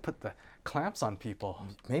really like to put the clamps on people.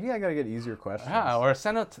 Maybe I gotta get easier questions. Yeah, or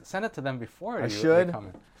send it to them before I you should. come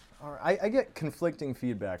in. All right. I get conflicting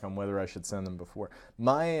feedback on whether I should send them before.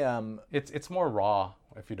 It's more raw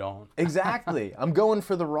if you don't. Exactly. I'm going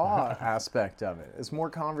for the raw aspect of it. It's more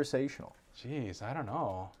conversational. Jeez, I don't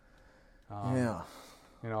know. Yeah.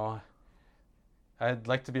 I'd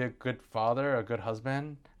like to be a good father, a good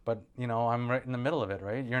husband, but I'm right in the middle of it,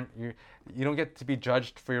 right? You don't get to be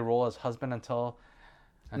judged for your role as husband until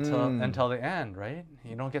the end, right?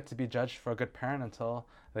 You don't get to be judged for a good parent until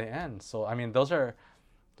the end. So I mean, those are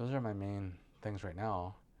my main things right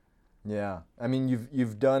now. Yeah. I mean,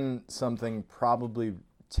 you've done something probably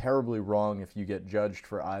terribly wrong if you get judged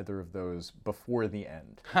for either of those before the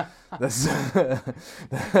end. That's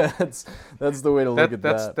the way to look at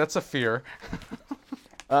that. That's a fear.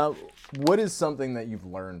 What is something that you've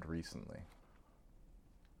learned recently?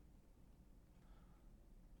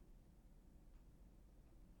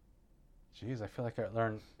 Jeez, I feel like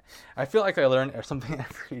I learn something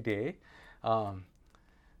every day.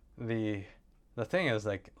 The thing is,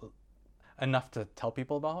 like, enough to tell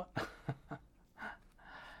people about.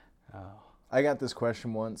 I got this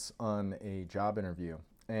question once on a job interview,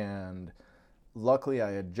 and luckily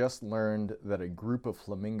I had just learned that a group of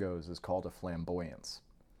flamingos is called a flamboyance.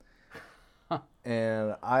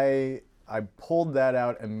 And I pulled that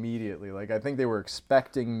out immediately. Like, I think they were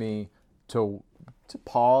expecting me to to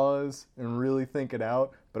pause and really think it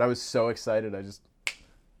out. But I was so excited, I just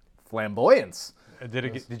flamboyance. Did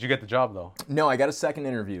you get the job though? No, I got a second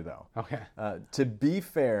interview though. Okay. To be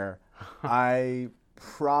fair, I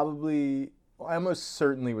almost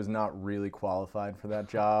certainly was not really qualified for that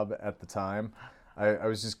job at the time. I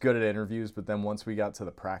was just good at interviews, but then once we got to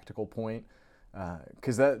the practical point,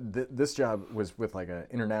 because this job was with like an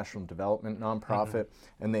international development nonprofit,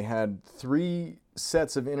 and they had 3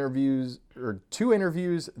 sets of interviews, or 2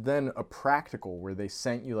 interviews, then a practical where they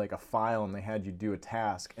sent you like a file and they had you do a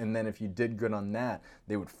task, and then if you did good on that,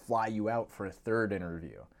 they would fly you out for a 3rd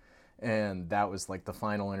interview. And that was like the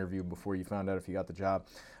final interview before you found out if you got the job.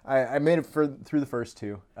 I made it through the first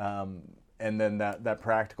 2, and then that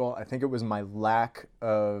practical, I think it was my lack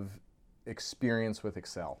of experience with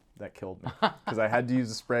Excel that killed me, because I had to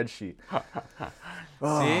use a spreadsheet. See,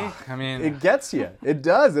 I mean, it gets you. It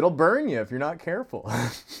does. It'll burn you if you're not careful.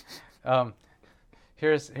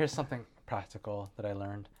 Here's something practical that I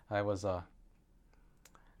learned. I'm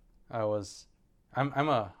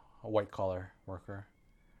a white collar worker,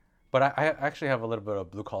 but I actually have a little bit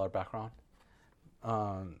of blue collar background.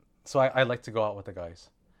 So I like to go out with the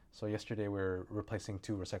guys. So yesterday we were replacing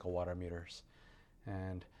 2 recycled water meters,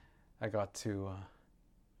 and I got to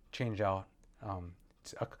change out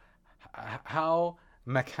how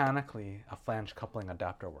mechanically a flange coupling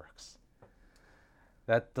adapter works.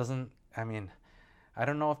 That doesn't, I mean, I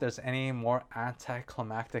don't know if there's any more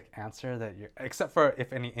anticlimactic answer that you, except for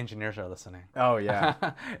if any engineers are listening. Oh yeah.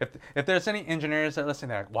 If there's any engineers that are listening,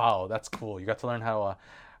 they're like, wow, that's cool. You got to learn how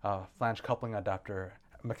a flange coupling adapter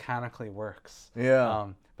mechanically works. Yeah.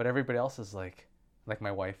 But everybody else is like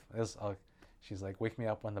my wife is, she's like, wake me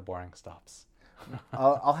up when the boring stops.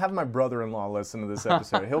 I'll have my brother-in-law listen to this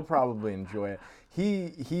episode. He'll probably enjoy it.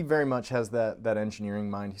 He very much has that engineering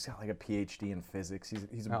mind. He's got like a PhD in physics.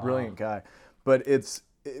 He's a brilliant guy. But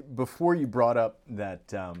before you brought up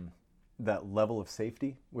that level of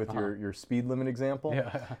safety with your speed limit example,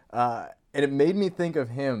 and it made me think of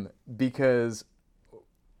him because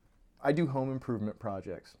I do home improvement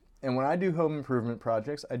projects. And when I do home improvement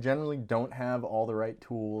projects, I generally don't have all the right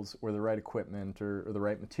tools or the right equipment or the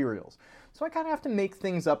right materials. So I kind of have to make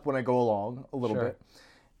things up when I go along a little bit.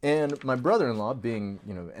 And my brother-in-law, being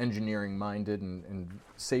engineering minded and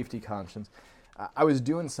safety conscious, I was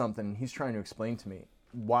doing something, and he's trying to explain to me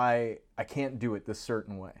why I can't do it this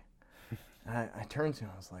certain way. And I turned to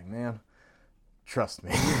him, I was like, man, trust me.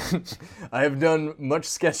 I have done much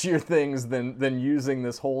sketchier things than using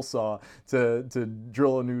this hole saw to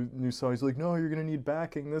drill a new saw. He's like, no, you're going to need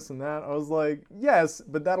backing, this and that. I was like, yes,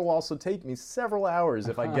 but that'll also take me several hours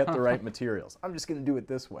if I get the right materials. I'm just going to do it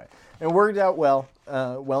this way. And it worked out well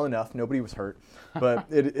enough. Nobody was hurt. But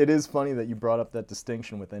it is funny that you brought up that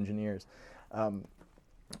distinction with engineers.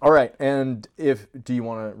 All right, and do you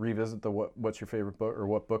want to revisit what's your favorite book, or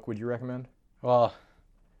what book would you recommend? Well,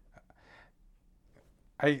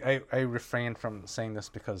 I refrain from saying this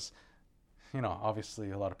because,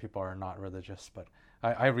 obviously a lot of people are not religious, but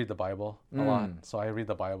I read the Bible a lot. So I read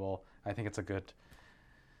the Bible. I think it's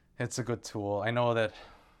a good tool. I know that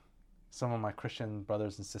some of my Christian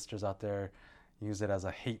brothers and sisters out there use it as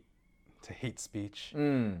a hate speech,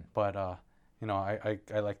 but I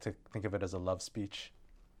like to think of it as a love speech.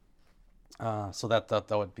 So that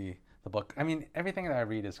would be the book. I mean, everything that I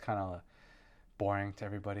read is kind of boring to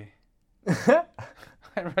everybody.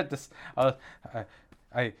 I read this.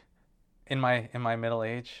 In my middle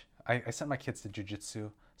age, I sent my kids to jiu-jitsu.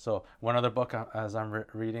 So one other book as I'm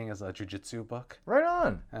reading is a jiu-jitsu book. Right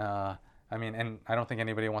on. And I don't think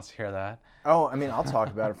anybody wants to hear that. Oh, I mean, I'll talk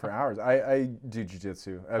about it for hours. I do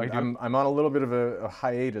jiu-jitsu. I'm on a little bit of a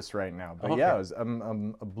hiatus right now, but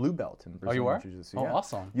I'm a blue belt in Brazilian jiu-jitsu. Oh,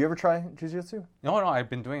 awesome. You ever try jiu-jitsu? No, I've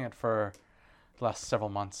been doing it for the last several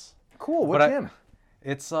months. Cool. What gym?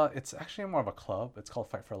 It's actually more of a club. It's called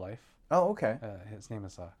Fight for Life. Oh, okay. His name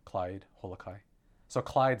is Clyde Holokai. So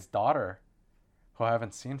Clyde's daughter, who I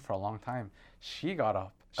haven't seen for a long time, she got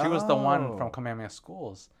up. She was the one from Kamehameha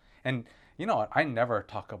Schools. And you know what? I never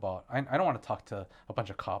talk about. I don't want to talk to a bunch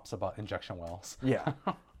of cops about injection wells. Yeah.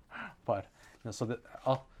 But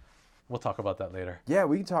we'll talk about that later. Yeah,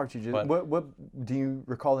 we can talk jiu-jitsu. What do you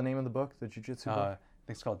recall the name of the book? The jiu-jitsu book? I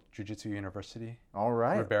think it's called Jiu-Jitsu University. All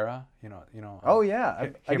right. Ribera, Oh yeah,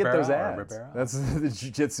 I get those ads. Ribera. That's the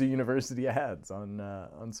Jiu-Jitsu University ads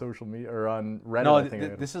on social media or on Reddit.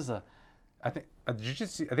 No, this is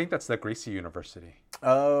Jiu-Jitsu. I think that's the Gracie University.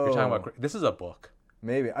 Oh. You're talking about. This is a book.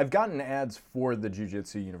 Maybe I've gotten ads for the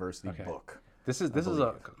Jiu-Jitsu University book. This is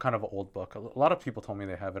a kind of an old book. A lot of people told me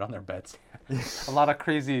they have it on their beds. A lot of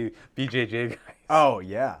crazy BJJ guys. Oh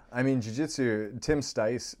yeah, I mean jiu-jitsu. Tim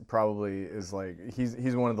Stice probably is like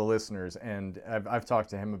he's one of the listeners, and I've talked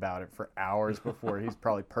to him about it for hours before. He's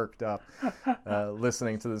probably perked up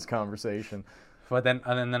listening to this conversation. But then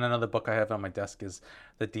another book I have on my desk is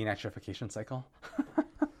the Denatrification Cycle.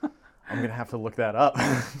 I'm gonna have to look that up.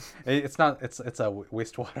 It's not. It's a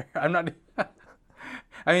wastewater. I'm not.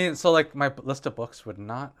 I mean, so like my list of books would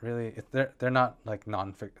not really. They're not like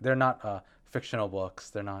They're not fictional books.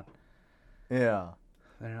 They're not. Yeah.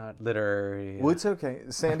 They're not literary. Well, it's okay.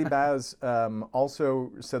 Sandy Baz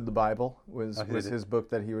also said the Bible was his book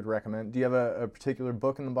that he would recommend. Do you have a particular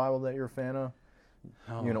book in the Bible that you're a fan of?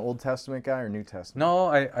 No. You an Old Testament guy or New Testament?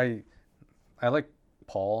 No, I like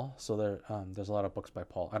Paul. So there's a lot of books by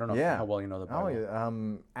Paul. I don't know how well you know the Bible. Oh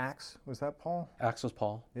yeah. Acts, was that Paul? Acts was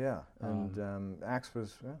Paul. Yeah, and Acts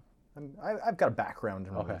was. Yeah. I've got a background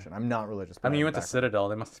in religion. I'm not religious. But I mean, you went to Citadel.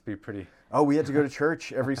 They must be pretty. Oh, we had to go to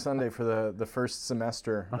church every Sunday for the first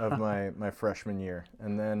semester of my freshman year,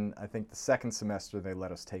 and then I think the second semester they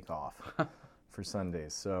let us take off for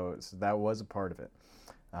Sundays. So that was a part of it.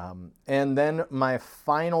 And then my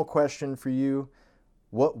final question for you: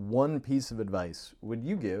 what one piece of advice would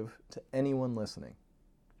you give to anyone listening?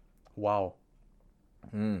 Wow.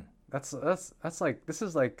 That's like, this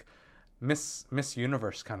is like Miss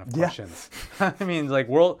Universe kind of questions. Yeah. I mean, like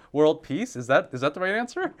world peace, is that the right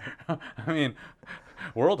answer? I mean,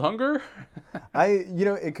 world hunger?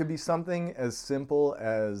 It could be something as simple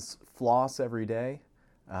as floss every day.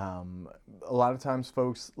 A lot of times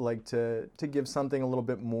folks like to give something a little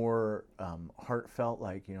bit more heartfelt,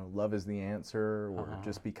 like, love is the answer, or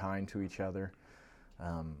just be kind to each other.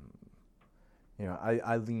 I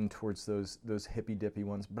lean towards those hippy dippy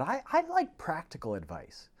ones, but I like practical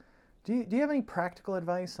advice. Do you have any practical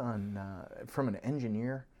advice on from an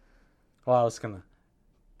engineer? Well, I was gonna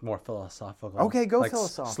more philosophical. Okay, go like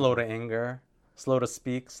philosophical. Slow to anger, slow to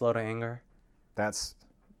speak, slow to anger. That's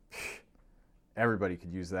everybody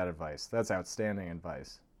could use that advice. That's outstanding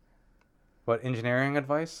advice. But engineering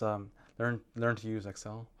advice, learn to use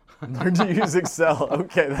Excel. Learn to use Excel.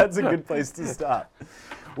 Okay, that's a good place to stop.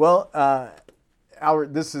 Well,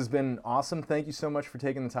 Albert, this has been awesome. Thank you so much for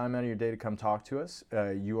taking the time out of your day to come talk to us.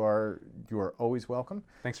 You are always welcome.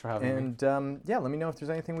 Thanks for having me. And let me know if there's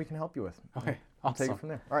anything we can help you with. Okay, I'll awesome. take it from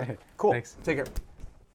there. All right, cool. Thanks. Take care.